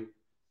Fondue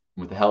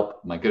with the help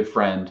of my good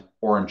friend,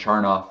 Oren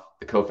Charnoff,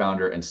 the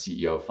co-founder and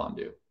CEO of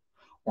Fondue.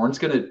 Oren's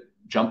going to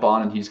jump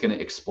on and he's going to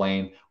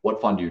explain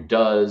what Fondue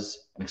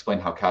does and explain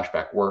how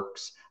cashback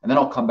works. And then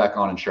I'll come back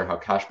on and share how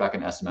cashback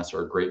and SMS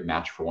are a great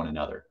match for one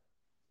another.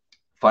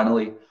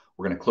 Finally,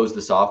 we're going to close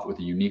this off with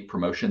a unique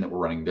promotion that we're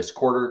running this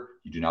quarter.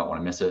 You do not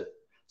want to miss it.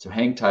 So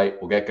hang tight,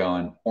 we'll get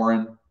going.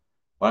 Oren,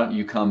 why don't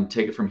you come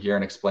take it from here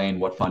and explain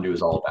what Fondue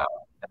is all about?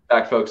 In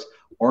fact, folks,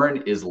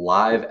 Oren is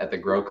live at the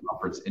Grow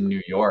Conference in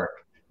New York.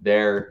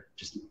 They're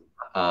just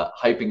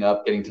hyping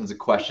up, getting tons of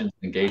questions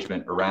and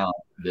engagement around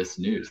this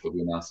news that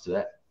we announced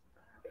today.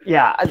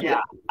 Yeah,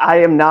 I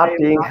am not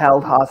being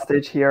held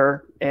hostage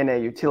here in a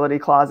utility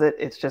closet.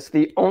 It's just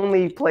the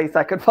only place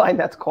I could find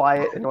that's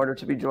quiet in order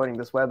to be joining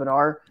this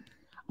webinar.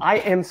 I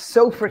am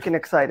so freaking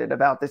excited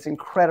about this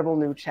incredible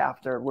new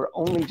chapter. We're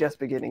only just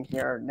beginning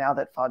here now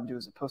that Fondue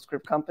is a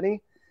Postscript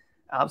company.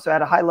 So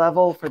at a high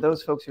level, for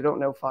those folks who don't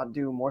know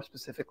Fondue, more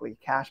specifically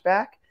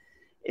cashback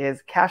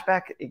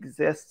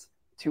exists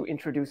to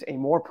introduce a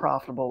more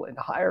profitable and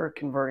higher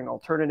converting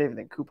alternative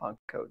than coupon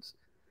codes.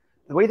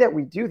 The way that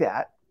we do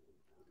that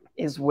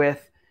is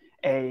with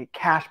a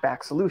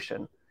cashback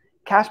solution.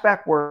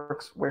 Cashback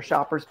works where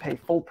shoppers pay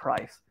full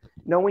price,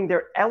 knowing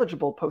they're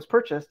eligible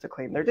post-purchase to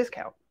claim their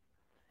discount.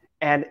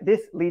 And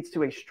this leads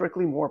to a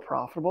strictly more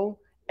profitable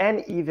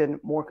and even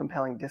more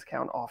compelling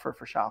discount offer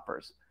for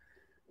shoppers.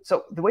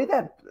 So the way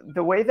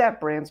that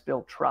brands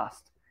build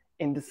trust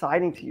in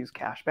deciding to use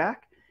cashback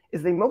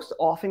is they most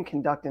often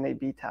conduct an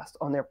A/B test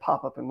on their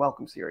pop-up and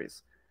welcome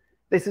series.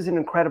 This is an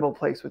incredible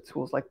place with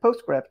tools like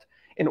Postscript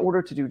in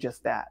order to do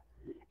just that.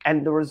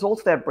 And the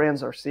results that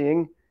brands are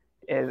seeing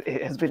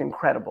has been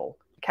incredible.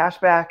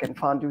 Cashback and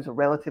Fondue is a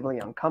relatively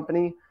young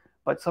company,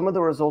 but some of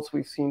the results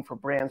we've seen for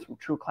brands from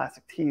True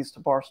Classic Tees to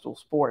Barstool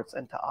Sports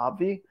and to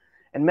Obvi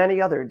and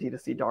many other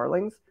D2C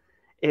darlings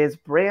is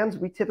brands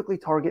we typically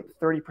target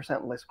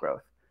 30% list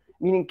growth,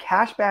 meaning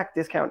cashback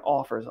discount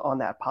offers on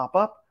that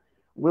pop-up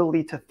will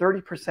lead to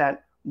 30%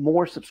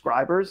 more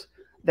subscribers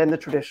than the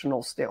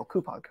traditional stale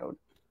coupon code.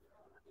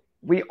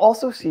 We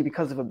also see,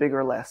 because of a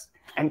bigger list,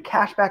 and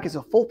cashback is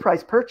a full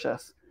price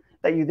purchase,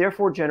 that you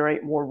therefore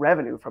generate more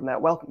revenue from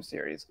that welcome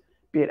series,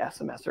 be it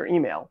SMS or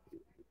email.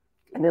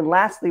 And then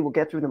lastly, we'll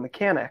get through the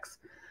mechanics,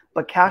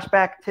 but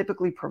cashback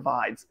typically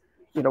provides,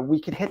 we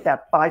can hit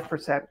that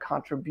 5%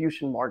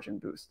 contribution margin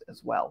boost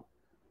as well.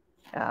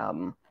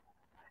 And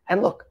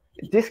look,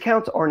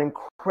 discounts are an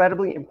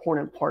incredibly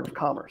important part of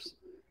commerce,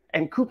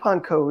 and coupon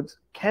codes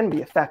can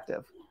be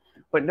effective,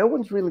 but no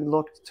one's really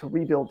looked to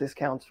rebuild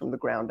discounts from the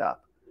ground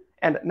up.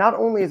 And not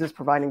only is this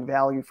providing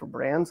value for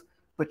brands,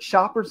 but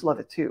shoppers love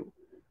it too.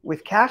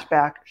 With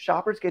cashback,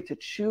 shoppers get to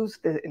choose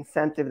the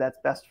incentive that's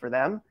best for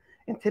them,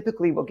 and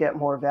typically will get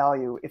more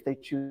value if they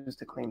choose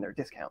to claim their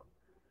discount.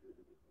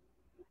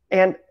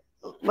 And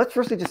let's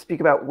firstly just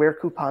speak about where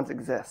coupons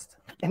exist.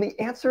 And the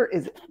answer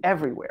is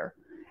everywhere.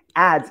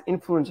 Ads,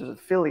 influencers,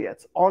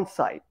 affiliates,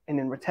 on-site, and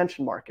in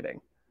retention marketing.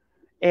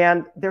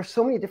 And there's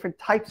so many different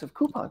types of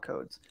coupon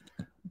codes.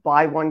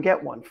 Buy one,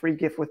 get one, free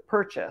gift with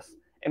purchase.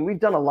 And we've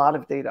done a lot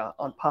of data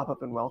on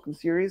pop-up and welcome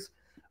series.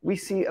 We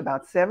see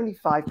about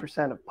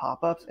 75% of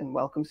pop-ups and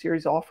welcome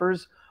series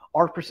offers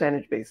are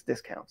percentage-based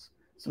discounts.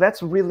 So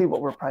that's really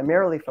what we're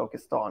primarily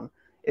focused on,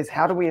 is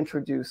how do we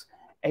introduce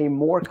a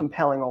more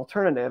compelling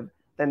alternative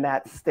than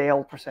that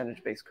stale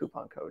percentage-based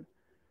coupon code.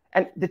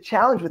 And the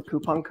challenge with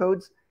coupon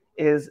codes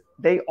is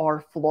they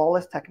are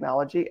flawless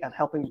technology at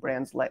helping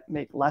brands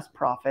make less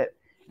profit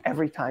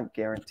every time,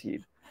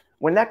 guaranteed.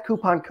 When that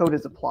coupon code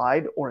is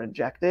applied or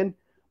injected,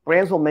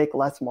 brands will make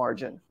less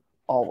margin,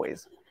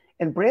 always.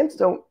 And brands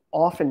don't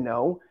often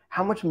know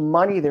how much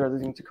money they're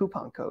losing to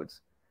coupon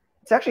codes.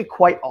 It's actually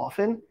quite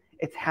often,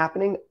 it's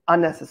happening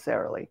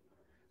unnecessarily.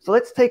 So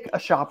let's take a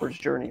shopper's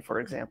journey, for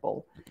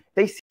example.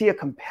 They see a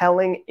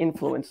compelling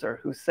influencer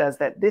who says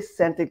that this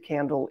scented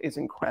candle is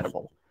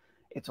incredible.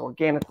 It's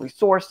organically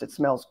sourced, it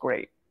smells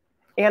great,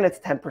 and it's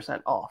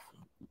 10% off.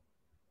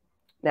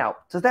 Now,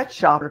 does that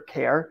shopper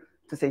care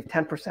to save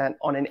 10%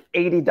 on an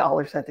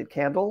 $80 scented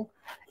candle,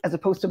 as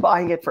opposed to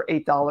buying it for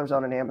 $8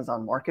 on an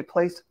Amazon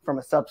marketplace from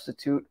a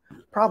substitute,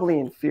 probably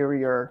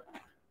inferior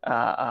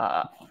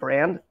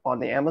brand on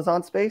the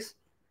Amazon space?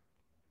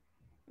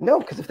 No,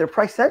 because if they're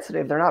price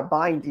sensitive, they're not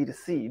buying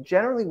D2C.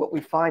 Generally, what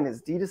we find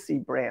is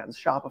D2C brands,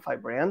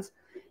 Shopify brands,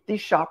 these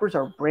shoppers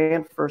are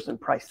brand first and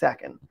price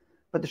second.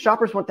 But the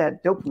shoppers want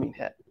that dopamine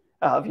hit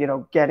of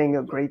getting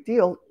a great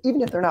deal,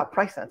 even if they're not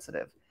price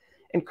sensitive.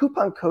 And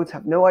coupon codes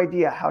have no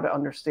idea how to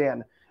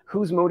understand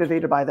who's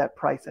motivated by that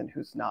price and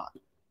who's not.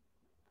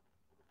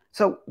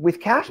 So with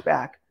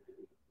cashback,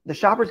 the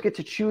shoppers get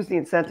to choose the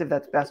incentive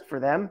that's best for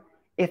them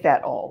if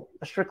at all,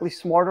 a strictly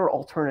smarter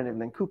alternative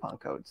than coupon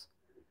codes.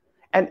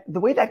 And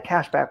the way that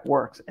cashback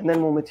works, and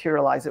then we'll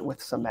materialize it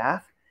with some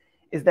math,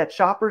 is that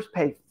shoppers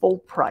pay full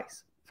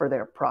price for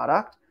their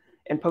product,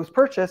 and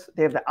post-purchase,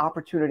 they have the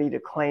opportunity to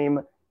claim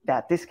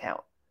that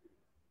discount.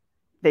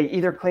 They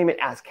either claim it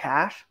as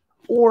cash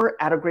or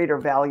at a greater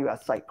value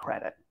as site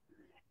credit.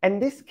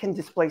 And this can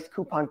displace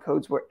coupon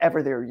codes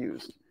wherever they're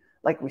used.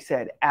 Like we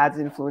said, ads,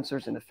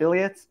 influencers, and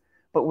affiliates,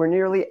 but where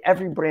nearly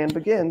every brand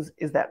begins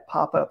is that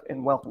pop-up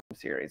and welcome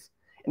series.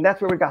 And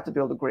that's where we got to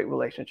build a great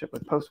relationship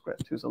with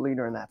Postscript, who's a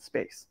leader in that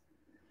space.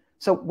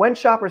 So when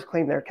shoppers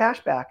claim their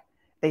cashback,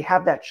 they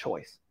have that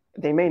choice.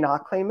 They may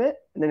not claim it,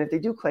 and then if they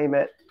do claim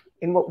it,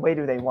 in what way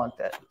do they want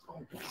it?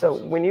 So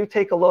when you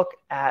take a look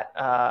at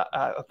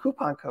a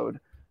coupon code,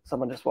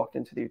 someone just walked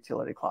into the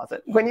utility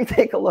closet. When you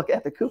take a look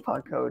at the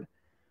coupon code,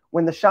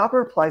 when the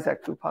shopper applies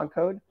that coupon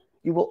code,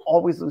 you will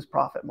always lose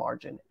profit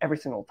margin every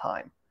single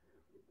time.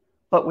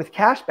 But with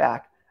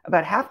cashback,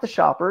 about half the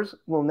shoppers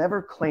will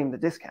never claim the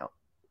discount.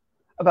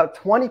 About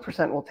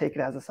 20% will take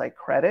it as a site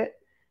credit,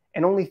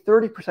 and only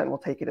 30% will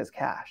take it as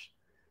cash.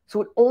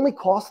 So it only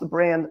costs the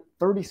brand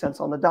 30 cents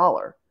on the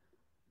dollar.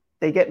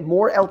 They get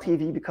more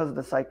LTV because of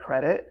the site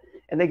credit,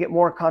 and they get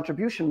more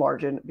contribution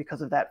margin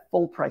because of that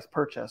full price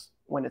purchase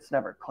when it's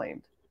never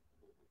claimed.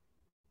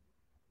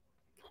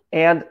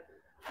 And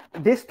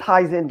this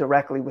ties in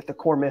directly with the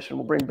core mission.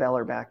 We'll bring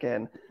Beller back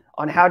in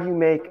on how do you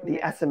make the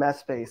SMS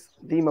space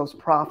the most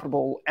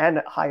profitable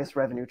and highest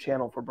revenue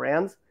channel for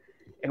brands.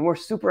 And we're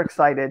super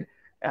excited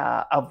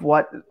of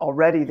what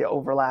already the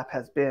overlap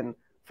has been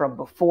from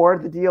before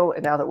the deal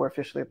and now that we're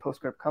officially a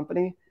Postscript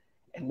company.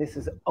 And this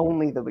is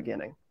only the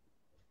beginning.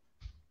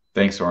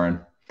 Thanks,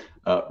 Oren.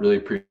 Really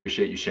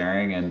appreciate you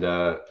sharing, and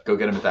go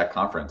get him at that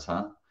conference,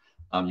 huh?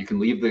 You can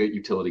leave the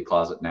utility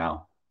closet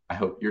now. I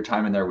hope your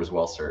time in there was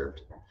well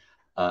served.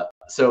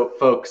 So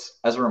folks,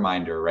 as a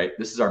reminder, right,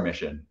 this is our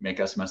mission, make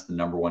SMS the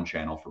 #1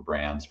 channel for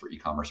brands, for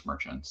e-commerce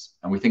merchants.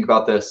 And we think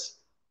about this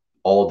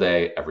all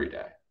day, every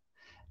day.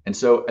 And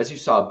so as you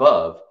saw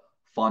above,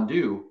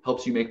 Fondue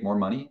helps you make more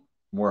money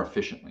more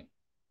efficiently.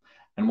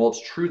 And while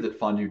it's true that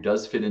Fondue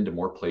does fit into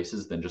more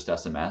places than just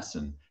SMS,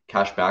 and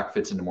cashback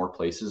fits into more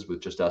places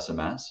with just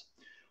SMS,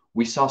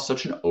 we saw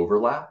such an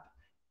overlap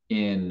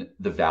in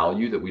the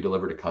value that we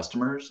deliver to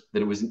customers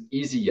that it was an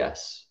easy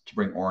yes to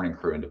bring Oren and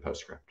crew into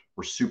Postscript.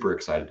 We're super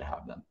excited to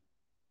have them.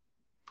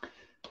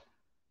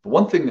 The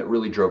one thing that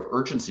really drove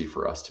urgency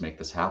for us to make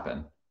this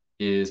happen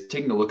is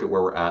taking a look at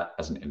where we're at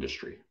as an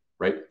industry,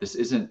 right? This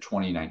isn't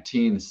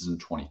 2019, this isn't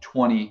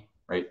 2020,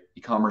 right?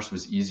 E-commerce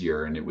was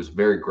easier and it was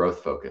very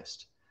growth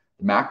focused.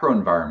 The macro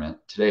environment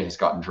today has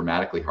gotten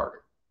dramatically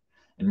harder,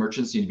 and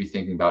merchants need to be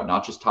thinking about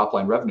not just top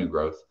line revenue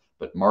growth,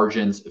 but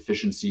margins,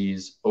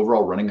 efficiencies,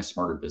 overall running a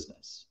smarter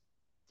business.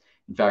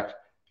 In fact,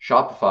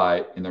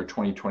 Shopify in their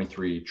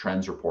 2023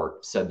 trends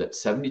report said that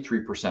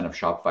 73% of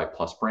Shopify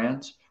Plus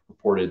brands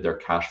reported their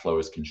cash flow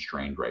is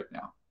constrained right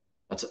now.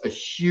 That's a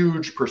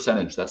huge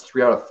percentage. That's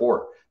 3 out of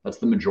 4. That's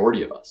the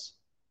majority of us.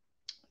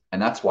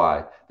 And that's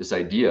why this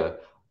idea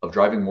of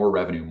driving more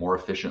revenue more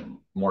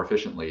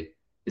efficiently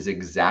is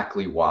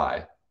exactly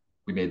why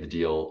we made the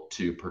deal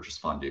to purchase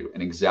Fondue,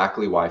 and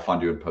exactly why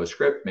Fondue and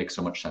Postscript make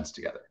so much sense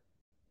together.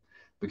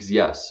 Because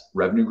yes,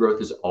 revenue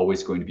growth is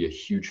always going to be a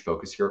huge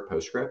focus here at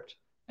Postscript,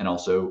 and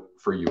also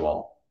for you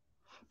all.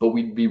 But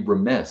we'd be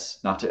remiss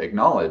not to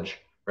acknowledge,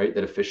 right,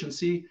 that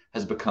efficiency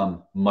has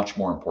become much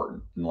more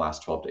important in the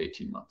last 12 to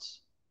 18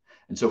 months.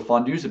 And so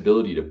Fondue's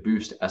ability to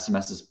boost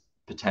SMS's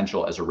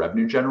potential as a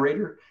revenue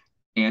generator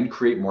and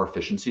create more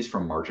efficiencies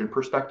from a margin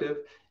perspective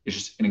is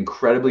just an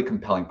incredibly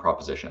compelling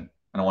proposition.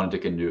 And I want to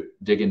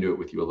dig into it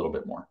with you a little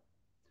bit more.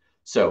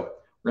 So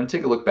we're going to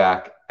take a look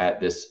back at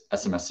this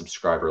SMS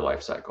subscriber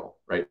lifecycle,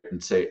 right?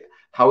 And say,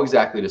 how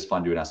exactly does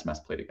Fondue and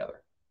SMS play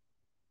together?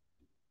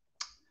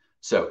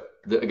 So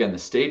again, the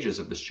stages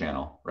of this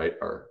channel, right,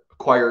 are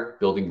acquire,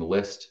 building the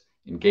list,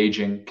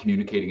 engaging,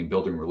 communicating and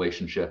building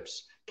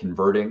relationships,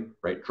 converting,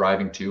 right,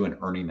 driving to and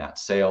earning that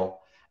sale,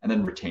 and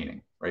then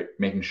retaining, right,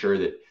 making sure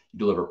that you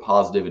deliver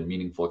positive and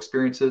meaningful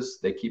experiences,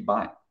 they keep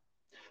buying.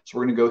 So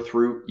we're going to go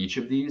through each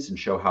of these and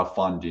show how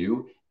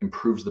Fondue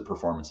improves the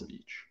performance of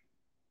each.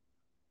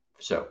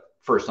 So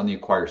first, on the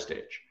acquire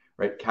stage,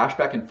 right,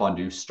 cashback and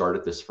Fondue start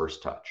at this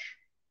first touch.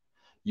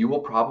 You will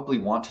probably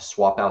want to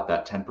swap out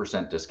that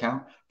 10%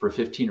 discount for a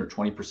 15 or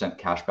 20%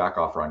 cashback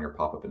offer on your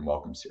pop-up and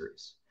welcome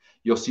series.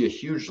 You'll see a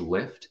huge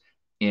lift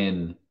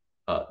in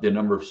the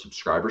number of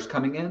subscribers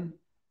coming in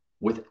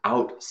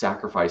without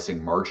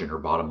sacrificing margin or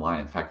bottom line.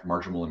 In fact,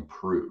 margin will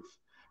improve,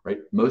 right?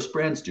 Most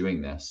brands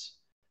doing this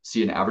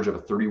see an average of a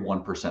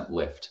 31%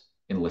 lift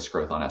in list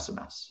growth on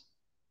SMS.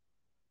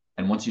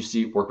 And once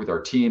you work with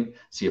our team,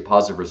 see a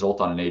positive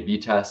result on an A/B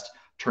test,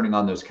 turning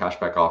on those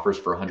cashback offers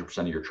for 100%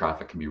 of your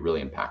traffic can be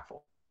really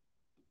impactful.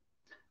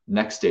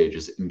 Next stage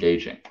is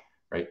engaging,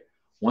 right?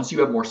 Once you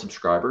have more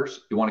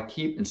subscribers, you want to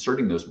keep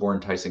inserting those more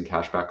enticing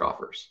cashback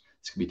offers.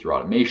 This can be through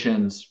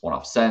automations,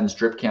 one-off sends,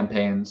 drip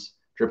campaigns.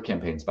 Drip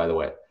campaigns, by the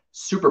way,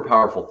 super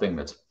powerful thing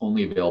that's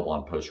only available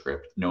on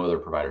Postscript. No other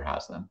provider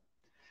has them.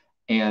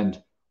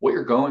 And What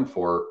you're going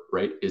for,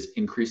 right, is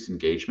increased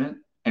engagement.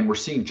 And we're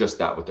seeing just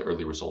that with the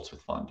early results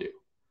with Fondue.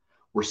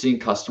 We're seeing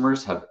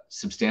customers have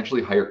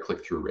substantially higher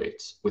click-through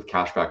rates with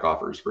cashback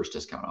offers versus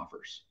discount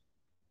offers.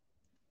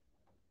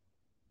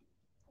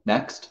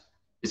 Next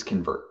is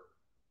convert,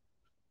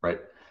 right?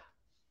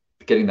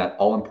 Getting that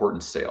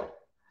all-important sale.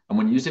 And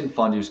when using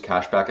Fondue's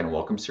cashback and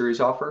welcome series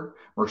offer,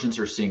 merchants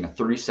are seeing a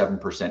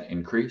 37%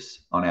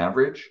 increase on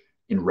average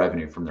in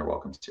revenue from their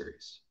welcome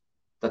series.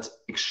 That's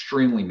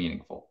extremely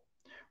meaningful,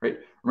 right?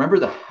 Remember,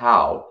 the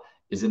how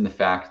is in the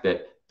fact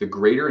that the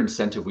greater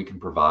incentive we can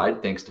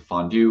provide thanks to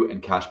Fondue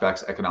and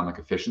cashback's economic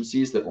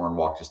efficiencies that Oren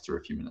walked us through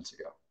a few minutes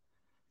ago.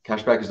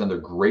 Cashback is another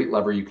great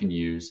lever you can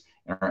use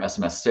in our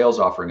SMS sales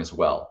offering as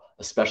well,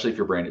 especially if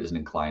your brand isn't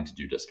inclined to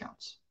do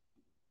discounts.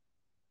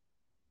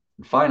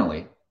 And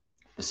finally,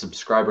 the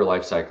subscriber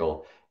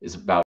lifecycle is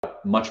about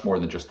much more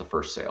than just the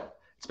first sale.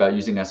 It's about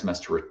using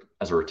SMS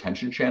as a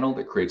retention channel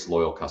that creates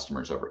loyal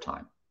customers over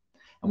time.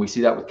 And we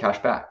see that with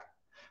cashback.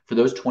 For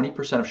those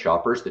 20% of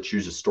shoppers that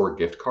choose a store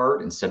gift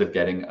card instead of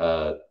getting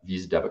a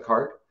Visa debit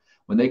card,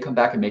 when they come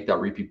back and make that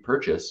repeat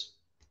purchase,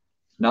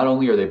 not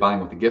only are they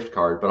buying with a gift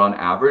card, but on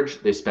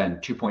average, they spend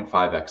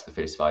 2.5x the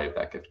face value of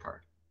that gift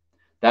card.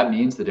 That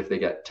means that if they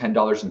get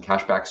 $10 in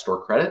cashback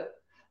store credit,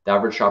 the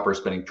average shopper is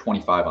spending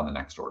 $25 on the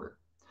next order.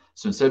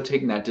 So instead of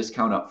taking that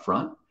discount up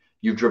front,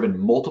 you've driven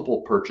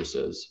multiple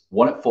purchases,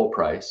 one at full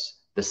price,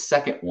 the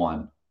second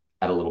one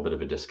at a little bit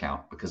of a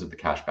discount because of the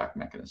cashback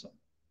mechanism,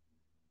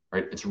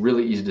 right? It's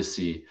really easy to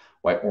see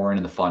why Oren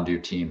and the Fondue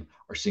team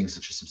are seeing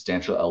such a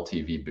substantial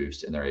LTV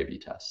boost in their A/B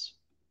tests.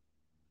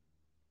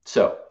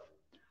 So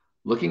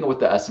looking at what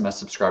the SMS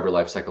subscriber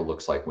lifecycle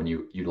looks like when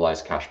you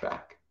utilize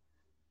cashback: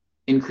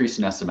 increase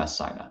in SMS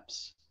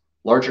signups,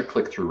 larger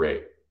click-through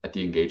rate at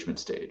the engagement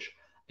stage,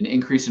 an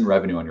increase in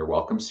revenue on your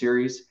welcome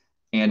series,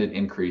 and an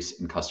increase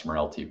in customer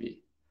LTV.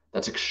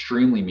 That's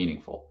extremely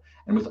meaningful.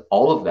 And with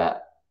all of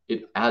that,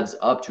 it adds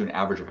up to an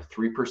average of a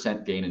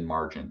 3% gain in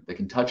margin that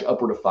can touch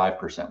upward of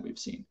 5% we've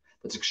seen.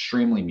 That's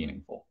extremely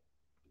meaningful.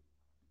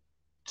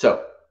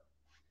 So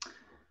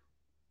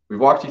we've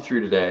walked you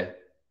through today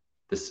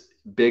this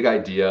big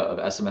idea of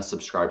SMS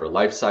subscriber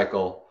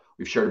lifecycle.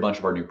 We've shared a bunch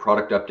of our new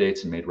product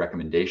updates and made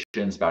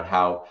recommendations about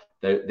how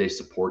they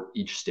support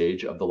each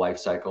stage of the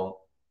lifecycle.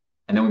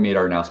 And then we made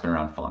our announcement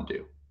around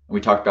Fondue. And we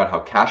talked about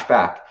how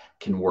cashback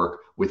can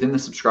work within the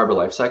subscriber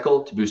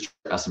lifecycle to boost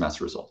your SMS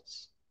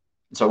results.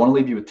 And so I want to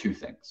leave you with two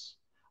things: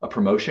 a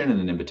promotion and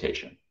an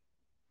invitation.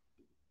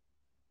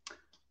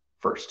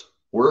 First,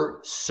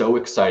 we're so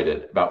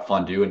excited about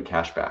Fondue and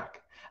cashback.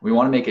 We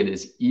want to make it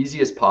as easy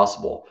as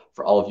possible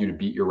for all of you to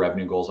beat your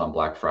revenue goals on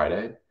Black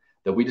Friday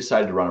that we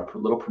decided to run a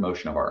little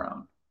promotion of our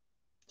own.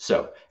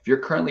 So if you're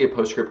currently a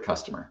Postscript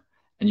customer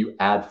and you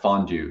add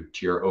Fondue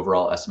to your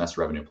overall SMS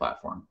revenue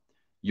platform,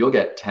 you'll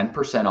get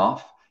 10%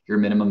 off your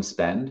minimum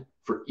spend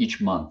for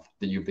each month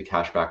that you have the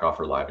cashback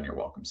offer live in your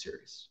welcome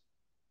series.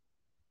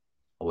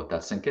 I'll let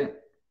that sink in.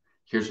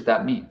 Here's what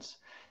that means.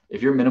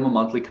 If your minimum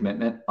monthly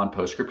commitment on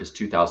Postscript is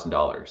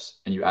 $2,000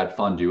 and you add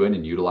Fondue in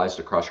and utilize it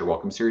across your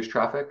welcome series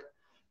traffic,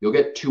 you'll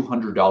get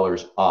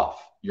 $200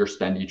 off your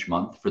spend each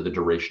month for the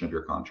duration of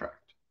your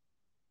contract.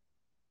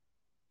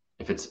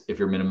 If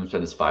your minimum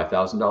spend is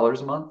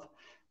 $5,000 a month,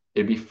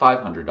 it'd be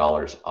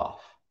 $500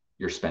 off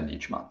your spend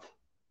each month.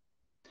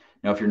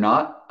 Now, if you're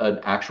not an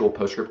actual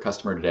Postscript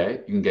customer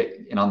today, you can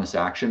get in on this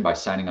action by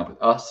signing up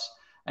with us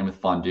and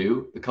with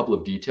Fondue. The couple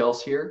of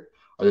details here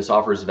are: this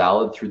offer is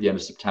valid through the end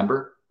of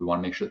September. We want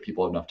to make sure that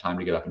people have enough time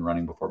to get up and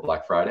running before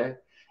Black Friday.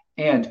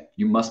 And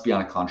you must be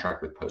on a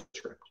contract with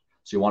Postscript.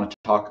 So you want to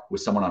talk with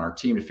someone on our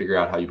team to figure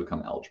out how you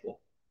become eligible.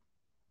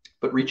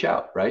 But reach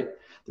out, right?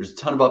 There's a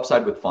ton of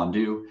upside with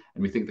Fondue,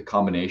 and we think the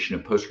combination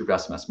of Postscript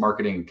SMS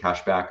marketing and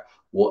cashback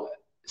will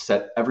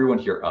set everyone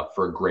here up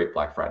for a great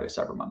Black Friday,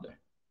 Cyber Monday.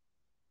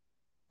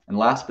 And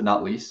last but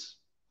not least,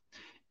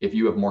 if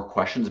you have more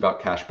questions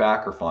about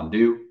cashback or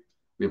Fondue,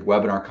 we have a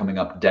webinar coming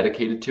up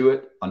dedicated to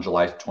it on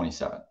July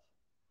 27th.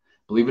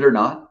 Believe it or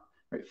not,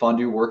 right,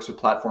 Fondue works with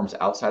platforms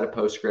outside of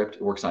Postscript.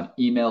 It works on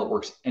email. It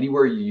works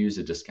anywhere you use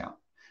a discount.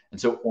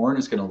 And so Oren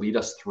is going to lead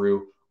us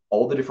through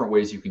all the different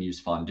ways you can use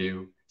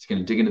Fondue. He's going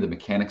to dig into the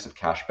mechanics of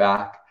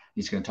cashback.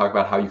 He's going to talk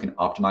about how you can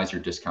optimize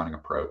your discounting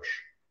approach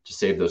to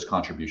save those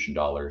contribution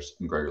dollars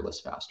and grow your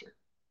list faster.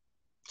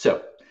 So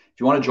if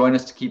you want to join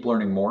us to keep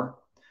learning more,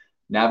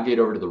 navigate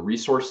over to the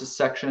resources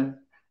section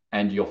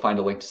and you'll find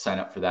a link to sign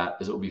up for that,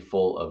 as it will be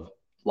full of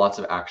lots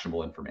of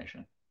actionable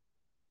information.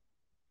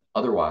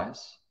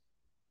 Otherwise,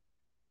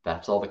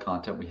 that's all the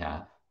content we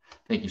have.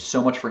 Thank you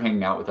so much for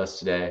hanging out with us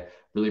today.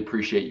 Really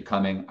appreciate you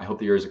coming. I hope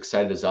that you're as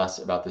excited as us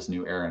about this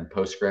new era in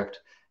Postscript,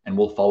 and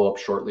we'll follow up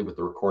shortly with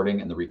the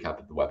recording and the recap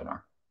of the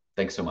webinar.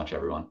 Thanks so much,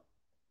 everyone.